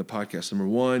embody in the podcast. Number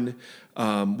 1,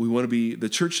 the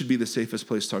church should be the safest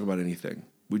place to talk about anything.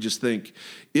 We just think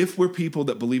if we're people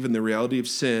that believe in the reality of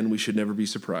sin, we should never be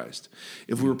surprised.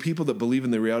 If we're people that believe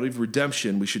in the reality of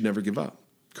redemption, we should never give up.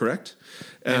 Correct?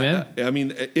 Amen.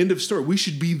 End of story. We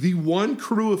should be the one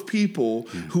crew of people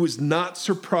who is not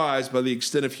surprised by the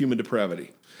extent of human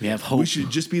depravity. We have hope. We should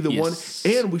just be the Yes.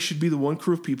 one, and we should be the one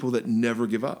crew of people that never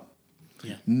give up.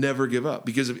 Yeah. Never give up.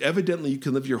 Because if evidently you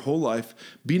can live your whole life,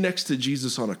 be next to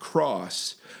Jesus on a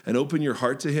cross, and open your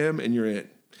heart to him, and you're in.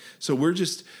 So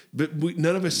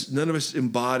none of us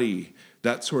embody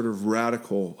that sort of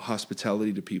radical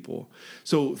hospitality to people.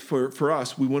 So for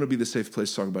us, we want to be the safe place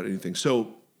to talk about anything.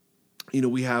 So,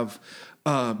 we have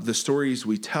the stories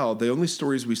we tell. The only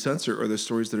stories we censor are the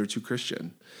stories that are too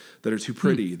Christian, that are too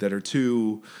pretty, that are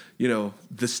too,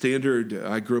 the standard.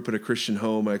 I grew up in a Christian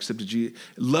home. I accepted Jesus.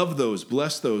 Love those,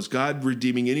 bless those. God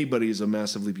redeeming anybody is a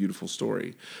massively beautiful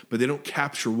story, but they don't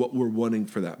capture what we're wanting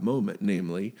for that moment,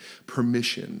 namely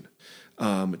permission.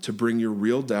 To bring your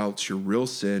real doubts, your real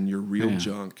sin, your real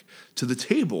junk to the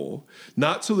table,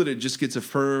 not so that it just gets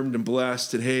affirmed and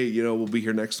blessed and, hey, we'll be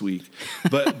here next week,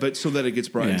 but so that it gets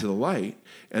brought into the light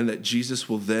and that Jesus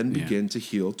will then begin to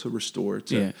heal, to restore,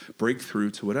 to break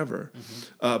through, to whatever.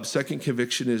 Second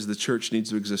conviction is the church needs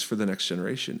to exist for the next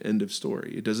generation. End of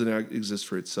story. It doesn't exist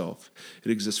for itself. It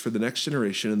exists for the next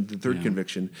generation. And the third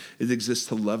conviction, it exists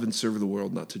to love and serve the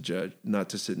world, not to judge, not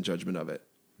to sit in judgment of it.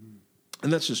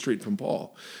 And that's just straight from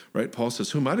Paul, right? Paul says,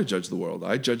 who am I to judge the world?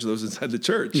 I judge those inside the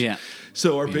church. Yeah.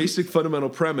 So our basic fundamental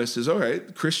premise is, all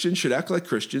right, Christians should act like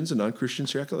Christians and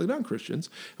non-Christians should act like non-Christians,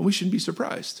 and we shouldn't be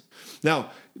surprised. Now,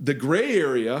 the gray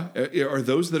area are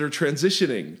those that are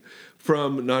transitioning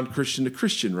from non-Christian to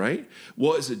Christian, right?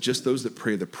 Well, is it just those that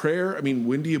pray the prayer? I mean,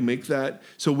 when do you make that?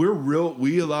 So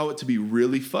we allow it to be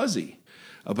really fuzzy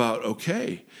about,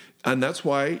 okay. And that's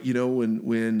why,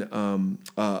 when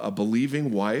a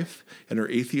believing wife and her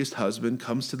atheist husband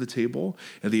comes to the table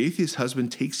and the atheist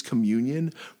husband takes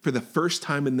communion for the first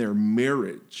time in their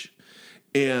marriage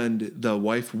and the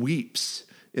wife weeps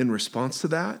in response to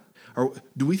that,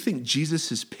 Do we think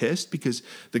Jesus is pissed because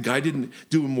the guy didn't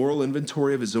do a moral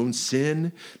inventory of his own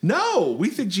sin? No, we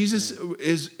think Jesus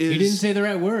is He didn't say the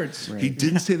right words. He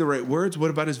didn't say the right words. What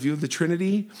about his view of the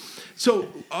Trinity? So,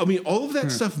 I mean, all of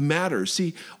that stuff matters.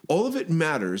 See, all of it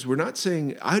matters. We're not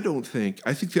saying, I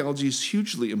think theology is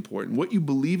hugely important. What you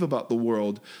believe about the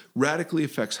world radically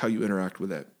affects how you interact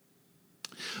with it.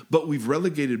 But we've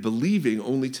relegated believing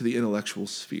only to the intellectual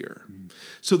sphere.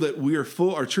 So that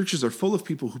our churches are full of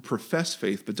people who profess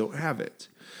faith but don't have it,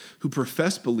 who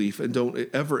profess belief and don't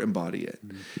ever embody it.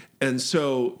 And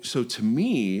so to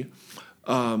me,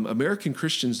 American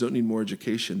Christians don't need more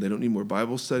education. They don't need more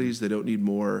Bible studies. They don't need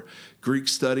more Greek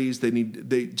studies. They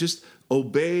just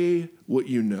obey what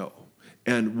you know.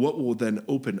 And what will then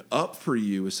open up for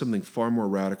you is something far more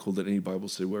radical than any Bible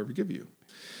study will ever give you.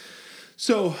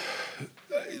 So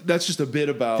that's just a bit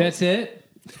about... That's it?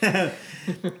 I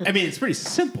mean, it's pretty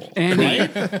simple.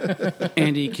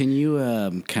 Andy, can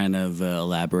you kind of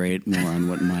elaborate more on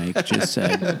what Mike just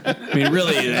said? I mean,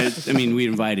 really, we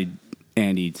invited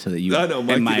Andy so that you I know,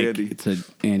 Mike and Andy. So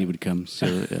Andy would come. So,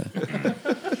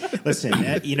 Listen,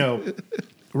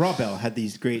 Rob Bell had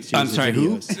these great series I'm sorry, of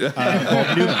who? videos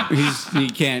called Numa. He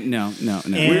can't. No.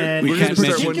 And We're there's gonna a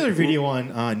start particular video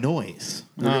on noise.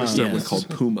 We're going to start yes. one called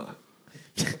Puma.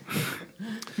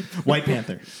 White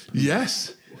Panther.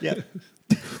 Yes. Yeah,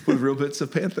 With real bits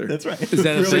of Panther. that's right. Is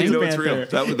that a So you thing? know it's real.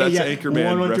 That's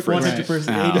Anchorman reference. 80%, it works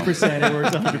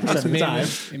 100% of the time.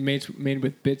 It's made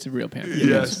with bits of real panther.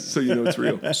 Yes, so you know it's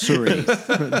real.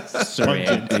 Sorry,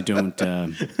 I don't.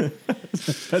 That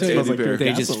smells like pure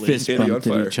They just gasoline. fist Andy on bumped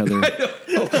at fire. each other.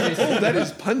 Oh, that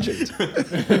is pungent.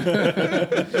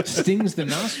 Stings the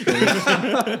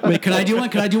nostrils. Wait, can I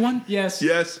do one? Yes.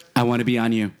 Yes, I want to be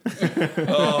on you.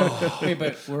 Wait,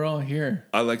 but we're all here.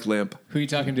 I like lamp. Who are you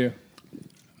talking to?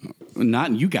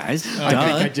 Not you guys. I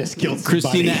think I just killed somebody.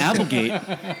 Christina Applegate.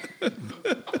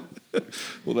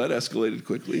 Well, that escalated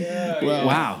quickly.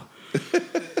 Wow.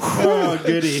 Oh,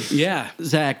 goody. Yeah.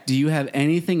 Zach, do you have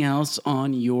anything else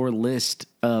on your list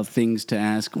of things to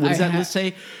ask? What does that list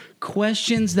say?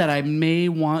 Questions that I may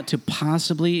want to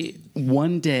possibly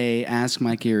one day ask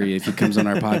Mike Erie if he comes on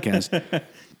our podcast.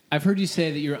 I've heard you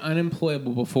say that you're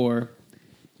unemployable before,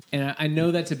 and I know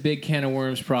that's a big can of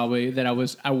worms probably that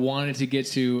I wanted to get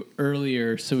to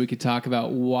earlier so we could talk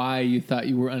about why you thought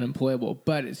you were unemployable.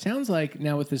 But it sounds like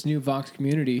now with this new Vox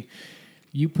community,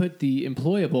 you put the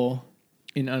employable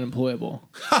in unemployable.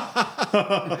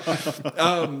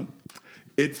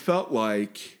 It felt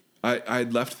like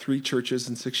I'd left 3 churches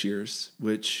in 6 years,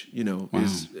 which,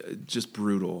 is just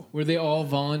brutal. Were they all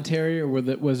voluntary, or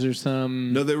was there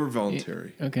some... No, they were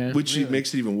voluntary. Okay. Which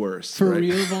makes it even worse. For right?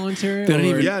 real voluntary? Don't or,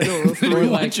 even- Yeah, no, for or real.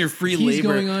 like your free he's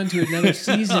labor. going on to another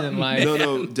season in life.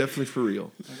 No, definitely for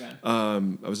real. Okay.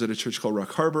 I was at a church called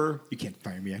Rock Harbor. You can't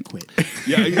fire me, I quit.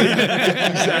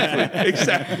 Yeah,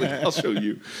 exactly. I'll show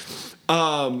you.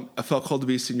 I felt called to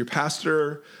be a senior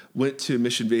pastor, went to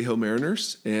Mission Viejo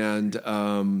Mariners, and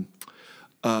I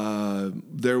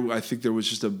think there was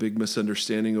just a big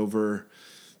misunderstanding over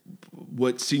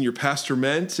what senior pastor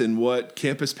meant and what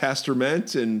campus pastor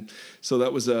meant, and so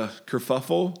that was a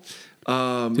kerfuffle.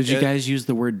 Did you guys use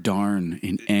the word darn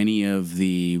in any of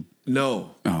the...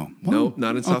 No. Oh. No,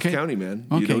 not in South Okay. County, man.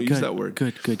 Okay, You don't good, use that word.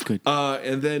 Good.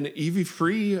 And then EV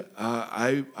Free,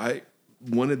 I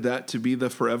wanted that to be the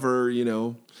forever,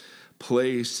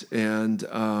 place, and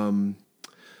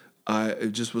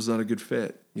it just was not a good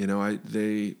fit.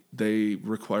 They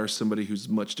require somebody who's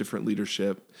much different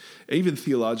leadership, even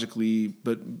theologically,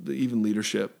 but even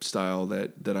leadership style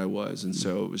that I was, and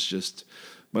so it was just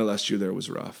my last year there was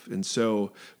rough, and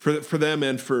so for them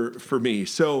and for me,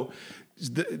 so.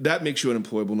 That makes you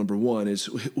unemployable. Number one is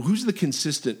who's the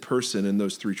consistent person in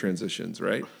those 3 transitions,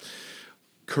 right?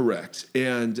 Correct.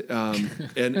 And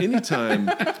anytime,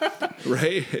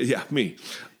 right? Yeah, me.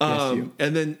 And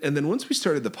then once we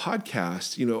started the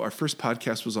podcast, our first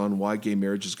podcast was on why gay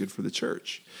marriage is good for the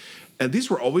church, and these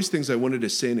were always things I wanted to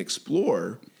say and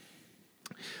explore.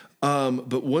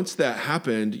 But once that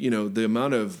happened, the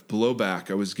amount of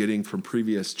blowback I was getting from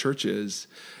previous churches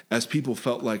as people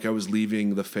felt like I was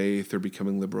leaving the faith or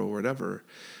becoming liberal or whatever.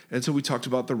 And so we talked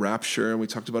about the rapture, and we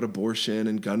talked about abortion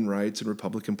and gun rights and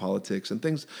Republican politics and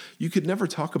things you could never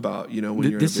talk about, when you're in a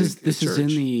big church. This is in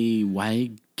the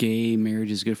Why Gay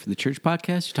Marriage is Good for the Church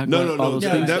podcast? You talking about all those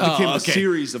No, things? that became a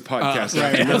series of podcasts.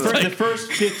 Right. Right. The first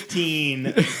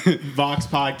 15 Vox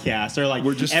podcasts are like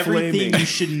We're just everything flaming. you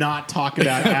should not talk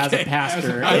about as a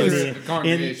pastor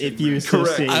if you Correct.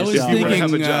 associate I was yourself thinking- with-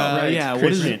 have a job. yeah,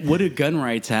 Christian. what do gun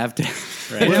rights have to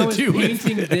And I was do with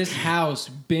painting this house,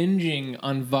 binging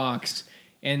on Vox,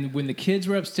 and when the kids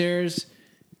were upstairs,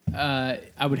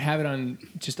 I would have it on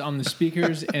the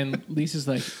speakers, and Lisa's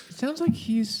like, "It sounds like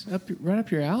he's right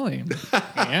up your alley."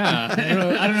 Yeah,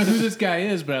 I don't know who this guy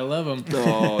is, but I love him.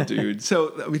 Oh, dude.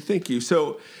 So I mean, thank you.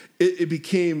 So it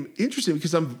became interesting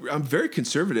because I'm very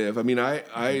conservative. I mean,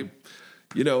 I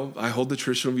hold the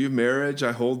traditional view of marriage.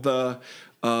 I hold the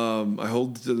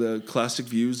classic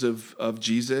views of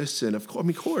Jesus, and of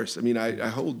course. I mean, I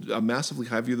hold a massively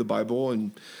high view of the Bible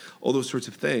and all those sorts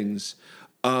of things.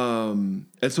 And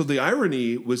so the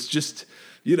irony was just,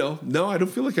 no, I don't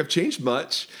feel like I've changed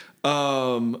much.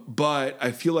 But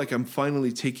I feel like I'm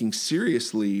finally taking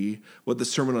seriously what the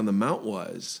Sermon on the Mount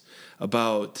was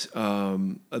about,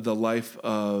 the life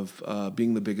of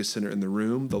being the biggest sinner in the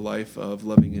room, the life of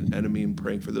loving an enemy and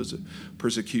praying for those who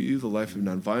persecute you, the life of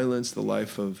nonviolence, the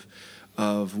life of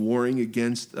warring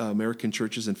against American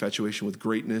church's infatuation with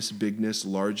greatness, bigness,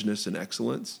 largeness, and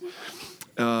excellence.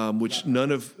 Which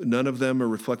none of them are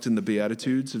reflecting the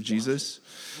Beatitudes of Jesus.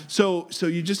 So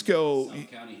you just go,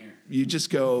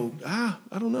 I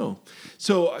don't know.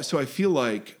 So I feel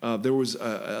like there was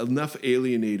enough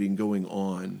alienating going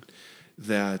on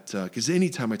that, because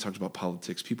anytime I talked about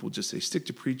politics, people would just say, stick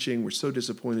to preaching. We're so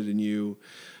disappointed in you.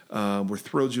 We're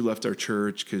thrilled you left our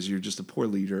church because you're just a poor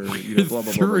leader. Blah, blah,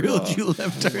 blah, thrilled blah, blah. you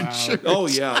left our church. Oh,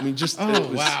 yeah. I mean, just...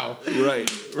 wow.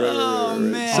 Right. Oh,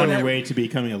 man. On your way to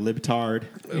becoming a libtard.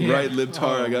 Yeah. Right,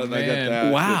 libtard. I got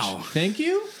that. Wow. Thank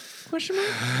you? Question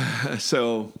mark?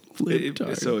 So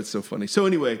it's so funny. So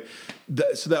anyway,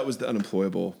 so that was the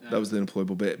unemployable. That was the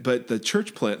unemployable bit. But the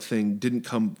church plant thing didn't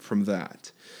come from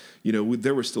that.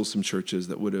 There were still some churches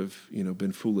that would have,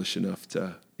 been foolish enough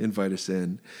to invite us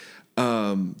in.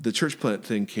 The church plant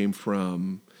thing came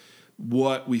from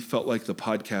what we felt like the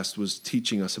podcast was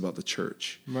teaching us about the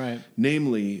church. Right.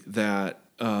 Namely that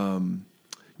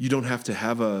you don't have to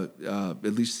have at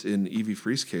least in Evie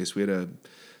Free's case, we had a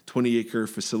 20-acre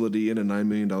facility and a $9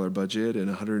 million budget and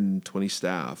 120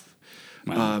 staff.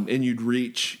 Wow. And you'd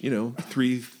reach,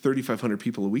 3,500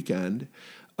 people a weekend.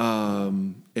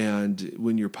 And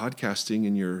when you're podcasting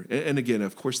and again,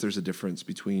 of course, there's a difference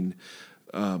between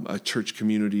a church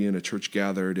community and a church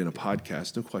gathered in a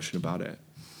podcast, no question about it.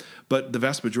 But the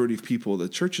vast majority of people, the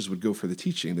churches would go for the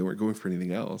teaching; they weren't going for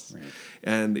anything else. Right.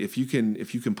 And if you can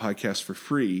podcast for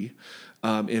free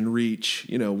and reach,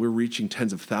 we're reaching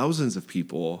tens of thousands of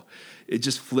people, it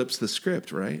just flips the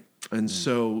script, right? And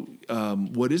so,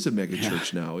 what is a mega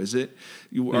church now? Is it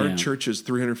our church is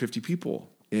 350 people,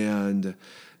 and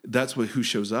that's who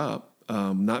shows up.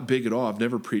 Not big at all. I've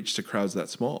never preached to crowds that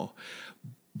small,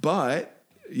 but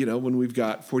when we've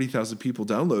got 40,000 people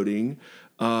downloading,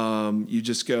 you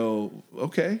just go,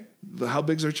 okay, how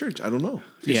big's our church? I don't know.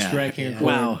 You're striking a chord.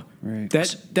 Wow. Right.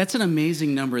 That's an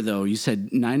amazing number, though. You said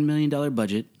 $9 million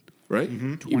budget. Right.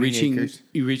 Mm-hmm. You're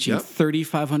reaching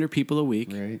 3,500 people a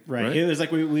week. Right. It was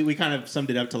like we kind of summed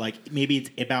it up to like maybe it's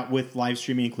about with live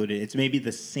streaming included. It's maybe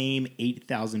the same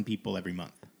 8,000 people every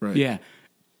month. Right. Yeah.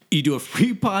 You do a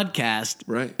free podcast,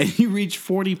 right? And you reach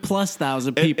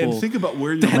 40,000+ people. And think about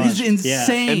where you're that is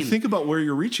insane. And think about where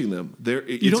you're reaching them.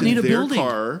 You don't need a building.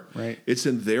 Car, right? It's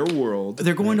in their world.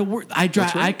 They're going to work. I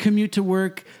drive. I commute to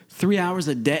work 3 hours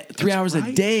a day. 3 hours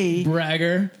a day.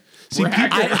 Bragger. See,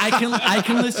 I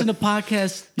can listen to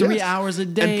podcasts 3 hours a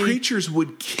day. And preachers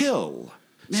would kill.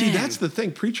 Man. See, that's the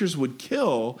thing. Preachers would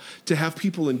kill to have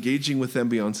people engaging with them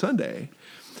beyond Sunday.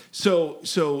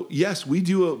 So yes, we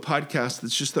do a podcast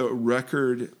that's just a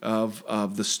record of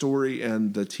the story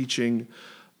and the teaching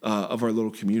of our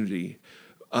little community.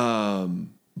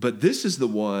 But this is the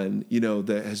one,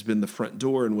 that has been the front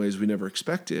door in ways we never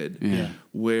expected. Yeah.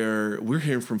 Where we're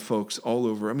hearing from folks all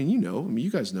over. I mean,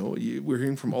 you guys know. We're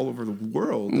hearing from all over the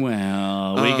world.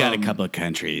 Well, we got a couple of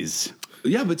countries.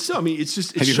 Yeah, but still, I mean, it's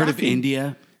just. It's Have you shocking. heard of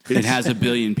India? It has 1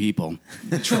 billion people.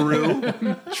 True.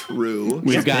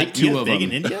 We've got two of them.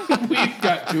 In India? We've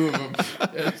got 2 of them.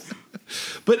 Yes.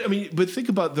 But think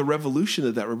about the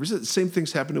revolution that represents. Same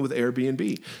thing's happening with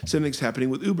Airbnb. Same thing's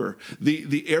happening with Uber.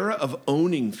 The era of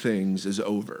owning things is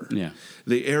over. Yeah.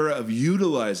 The era of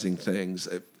utilizing things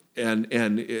and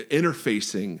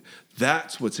interfacing,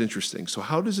 that's what's interesting. So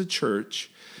how does a church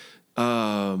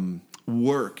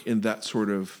work in that sort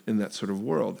of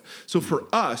world? So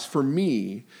for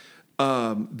me,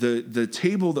 the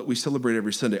table that we celebrate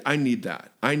every Sunday, I need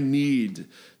that. I need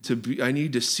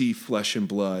to see flesh and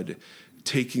blood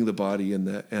taking the body and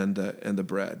the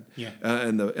bread,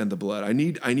 and the blood. I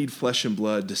need flesh and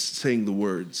blood to saying the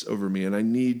words over me, and I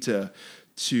need to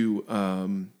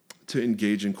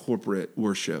engage in corporate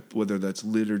worship, whether that's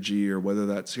liturgy or whether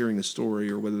that's hearing a story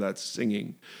or whether that's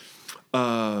singing.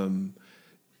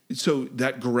 so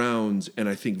that grounds and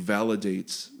I think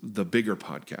validates the bigger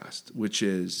podcast, which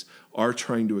is our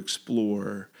trying to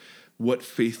explore what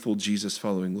faithful Jesus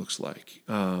following looks like.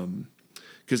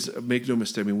 Because make no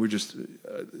mistake, I mean, we're just,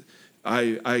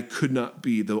 I could not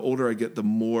be, the older I get, the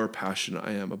more passionate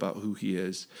I am about who he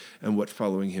is and what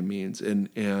following him means. And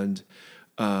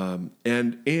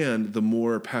the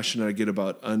more passionate I get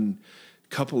about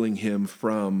uncoupling him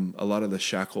from a lot of the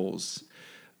shackles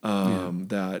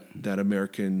that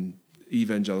American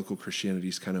evangelical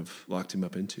Christianity's kind of locked him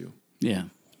up into. Yeah.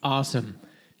 Awesome.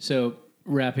 So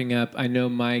wrapping up, I know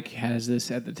Mike has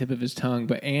this at the tip of his tongue,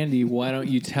 but Andy, why don't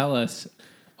you tell us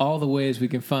all the ways we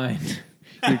can find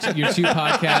your two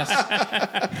podcasts?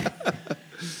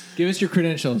 Give us your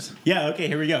credentials. Yeah, okay,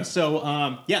 here we go. So,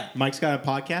 Mike's got a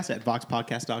podcast at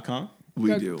voxpodcast.com.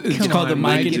 We do. It's called the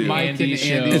Mike and Andy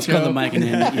show. It's called the Mike and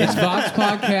Andy. It's Vox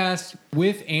Podcast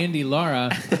with Andy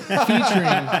Lara,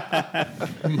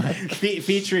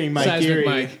 featuring Mike Seismic Geary.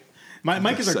 Mike.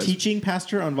 Mike is our Seismic. teaching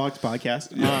pastor on Vox Podcast.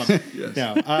 Yes.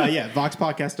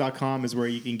 Voxpodcast.com is where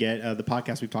you can get the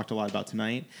podcast we've talked a lot about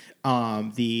tonight.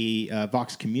 The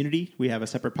Vox Community, we have a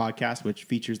separate podcast which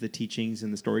features the teachings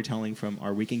and the storytelling from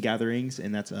our weekend gatherings,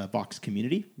 and that's Vox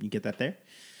Community. You get that there.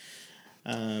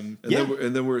 And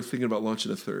then we're thinking about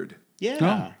launching a third.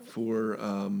 Yeah. For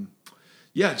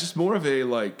just more of a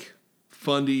like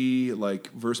fundy,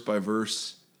 like verse by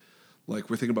verse. Like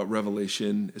we're thinking about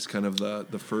Revelation is kind of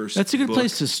the first. That's a good book.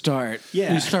 place to start.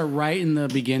 Yeah. You start right in the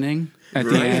beginning. At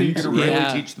the Right. end. So You're going to really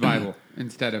Yeah. teach the Bible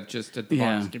instead of just at the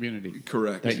Yeah. Vox community.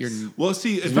 Correct. That you're Well,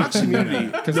 see, at Vox Community,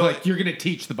 because like you're going to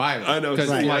teach the Bible. I know, because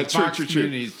right. like True, Vox true.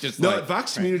 community is just at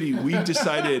Vox Community, we've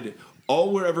decided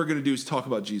all we're ever going to do is talk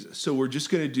about Jesus. So we're just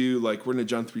going to do like we're in a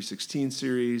John 3:16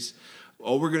 series.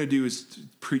 All we're going to do is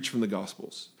preach from the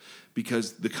Gospels,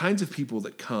 because the kinds of people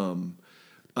that come,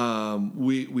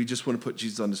 we just want to put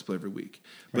Jesus on display every week.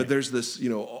 But there's this,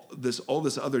 all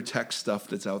this other tech stuff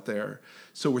that's out there.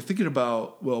 So we're thinking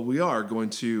about, we are going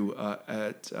to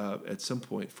at some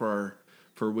point for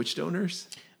which donors?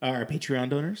 Our Patreon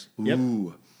donors. Yep.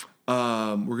 Ooh.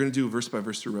 We're going to do verse by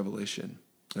verse through Revelation.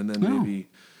 And then maybe...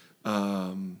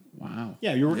 Wow.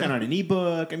 Yeah, you're working on an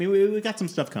ebook. I mean, we got some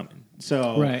stuff coming.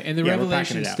 So Right, and the we're packing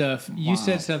Revelation it out. stuff, you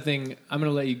said something, I'm going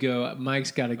to let you go.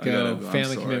 Mike's got to go, I'm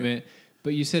family sorry. commitment.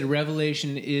 But you said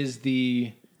Revelation is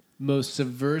the most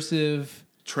subversive.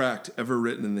 tract ever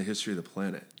written in the history of the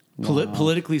planet.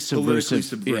 Politically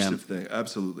subversive. Thing,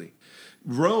 absolutely.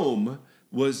 Rome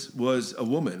was a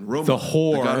woman, Roma, The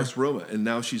whore. the goddess Roma, and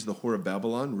now she's the whore of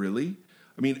Babylon. Really?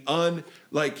 I mean,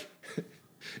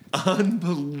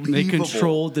 unbelievable. They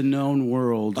controlled the known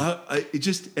world. It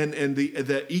just and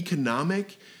the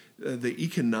economic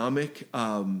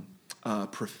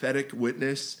prophetic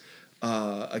witness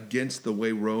against the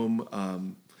way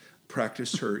Rome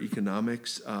practiced her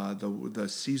economics, the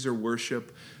Caesar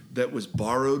worship that was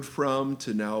borrowed from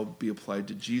to now be applied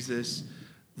to Jesus,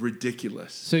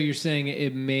 ridiculous. So you're saying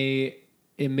it may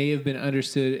have been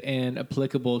understood and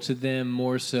applicable to them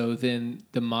more so than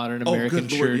the modern American good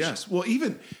church. Lord, yes. Well,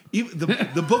 even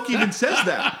the book even says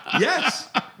that. Yes,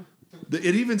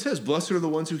 it even says, "Blessed are the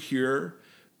ones who hear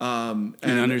and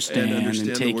understand and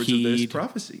the take words of this heed."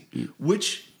 prophecy,"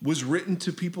 which was written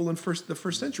to people in the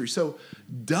first century. So,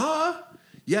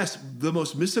 yes, the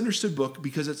most misunderstood book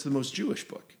because it's the most Jewish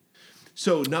book.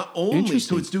 So not only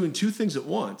it's doing two things at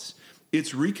once.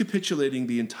 It's recapitulating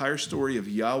the entire story of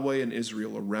Yahweh and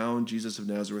Israel around Jesus of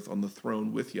Nazareth on the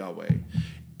throne with Yahweh,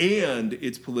 and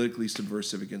it's politically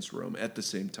subversive against Rome at the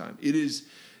same time. It is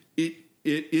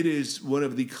one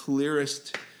of the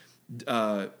clearest,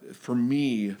 for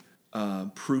me,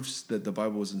 proofs that the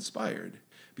Bible was inspired,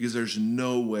 because there's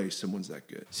no way someone's that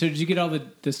good. So did you get all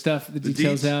the stuff, the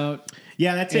details deets. out?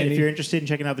 Yeah, that's Andy? it. If you're interested in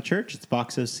checking out the church, it's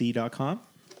voxoc.com.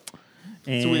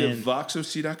 And So we have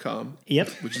voxoc.com, Yep.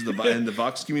 which is the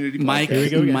Vox Community Mike, Podcast.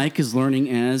 go again. Mike is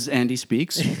learning as Andy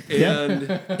speaks. and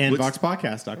what's-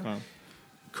 voxpodcast.com.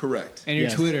 correct. And your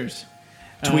Yes. Twitters.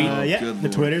 Tweet. Yeah, good the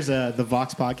Lord. Twitter's the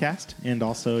Vox Podcast, and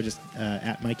also just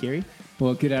at Mike Geary.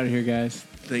 Well, get out of here, guys.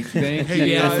 Thank you. Thank Hey,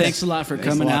 you. Yeah, guys. thanks a lot for Thanks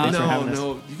a coming lot. out. Thanks for having us.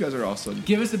 No, you guys are awesome.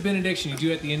 Give us the benediction you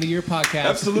do at the end of your podcast.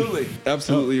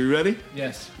 Absolutely. You ready?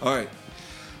 Yes. All right.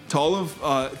 To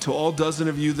all dozen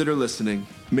of you that are listening,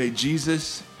 may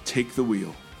Jesus take the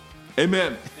wheel.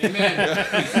 Amen. Amen.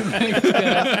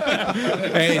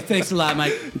 Hey, thanks a lot,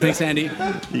 Mike. Thanks, Andy.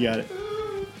 You got it.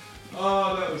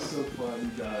 Oh, that was so fun, you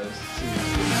guys.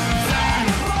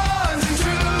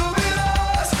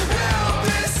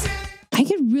 I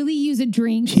could really use a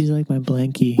drink. She's like my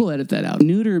blankie. We'll edit that out.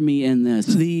 Neuter me in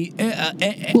this.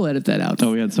 We'll edit that out.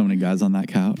 Oh, we had so many guys on that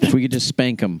couch. If we could just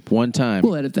spank him one time.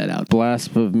 We'll edit that out.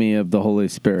 Blasphemy of the Holy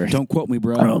Spirit. Don't quote me,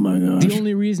 bro. Oh my God. The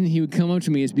only reason he would come up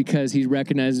to me is because he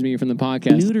recognizes me from the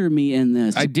podcast. Neuter me in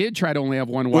this. I did try to only have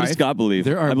one What does wife. Scott believe?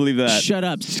 I believe that. Shut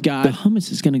up, Scott. The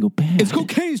hummus is going to go bad. It's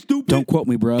cocaine, stupid. Don't quote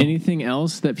me, bro. Anything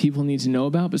else that people need to know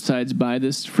about besides buy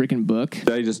this freaking book?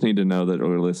 I just need to know that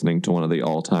we're listening to one of the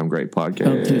all-time great podcasts.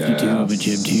 I'm 52. I'm a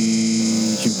gym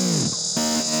teacher.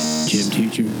 Gym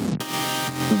teacher.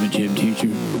 I'm a gym teacher.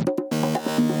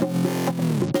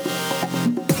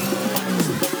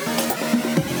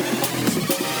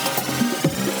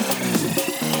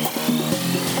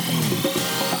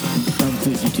 I'm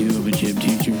 52. I'm a gym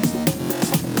teacher.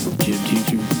 Gym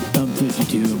teacher. I'm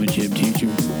 52. I'm a gym teacher.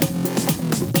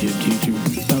 Gym teacher.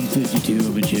 I'm 52.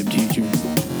 I'm a gym teacher.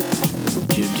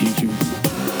 Gym teacher.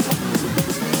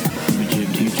 I'm a gym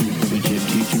teacher. I'm a gym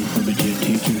teacher. I'm a gym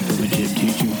teacher. I'm a gym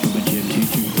teacher. I'm a gym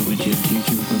teacher. I'm a gym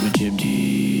teacher. I'm a gym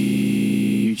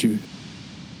teacher.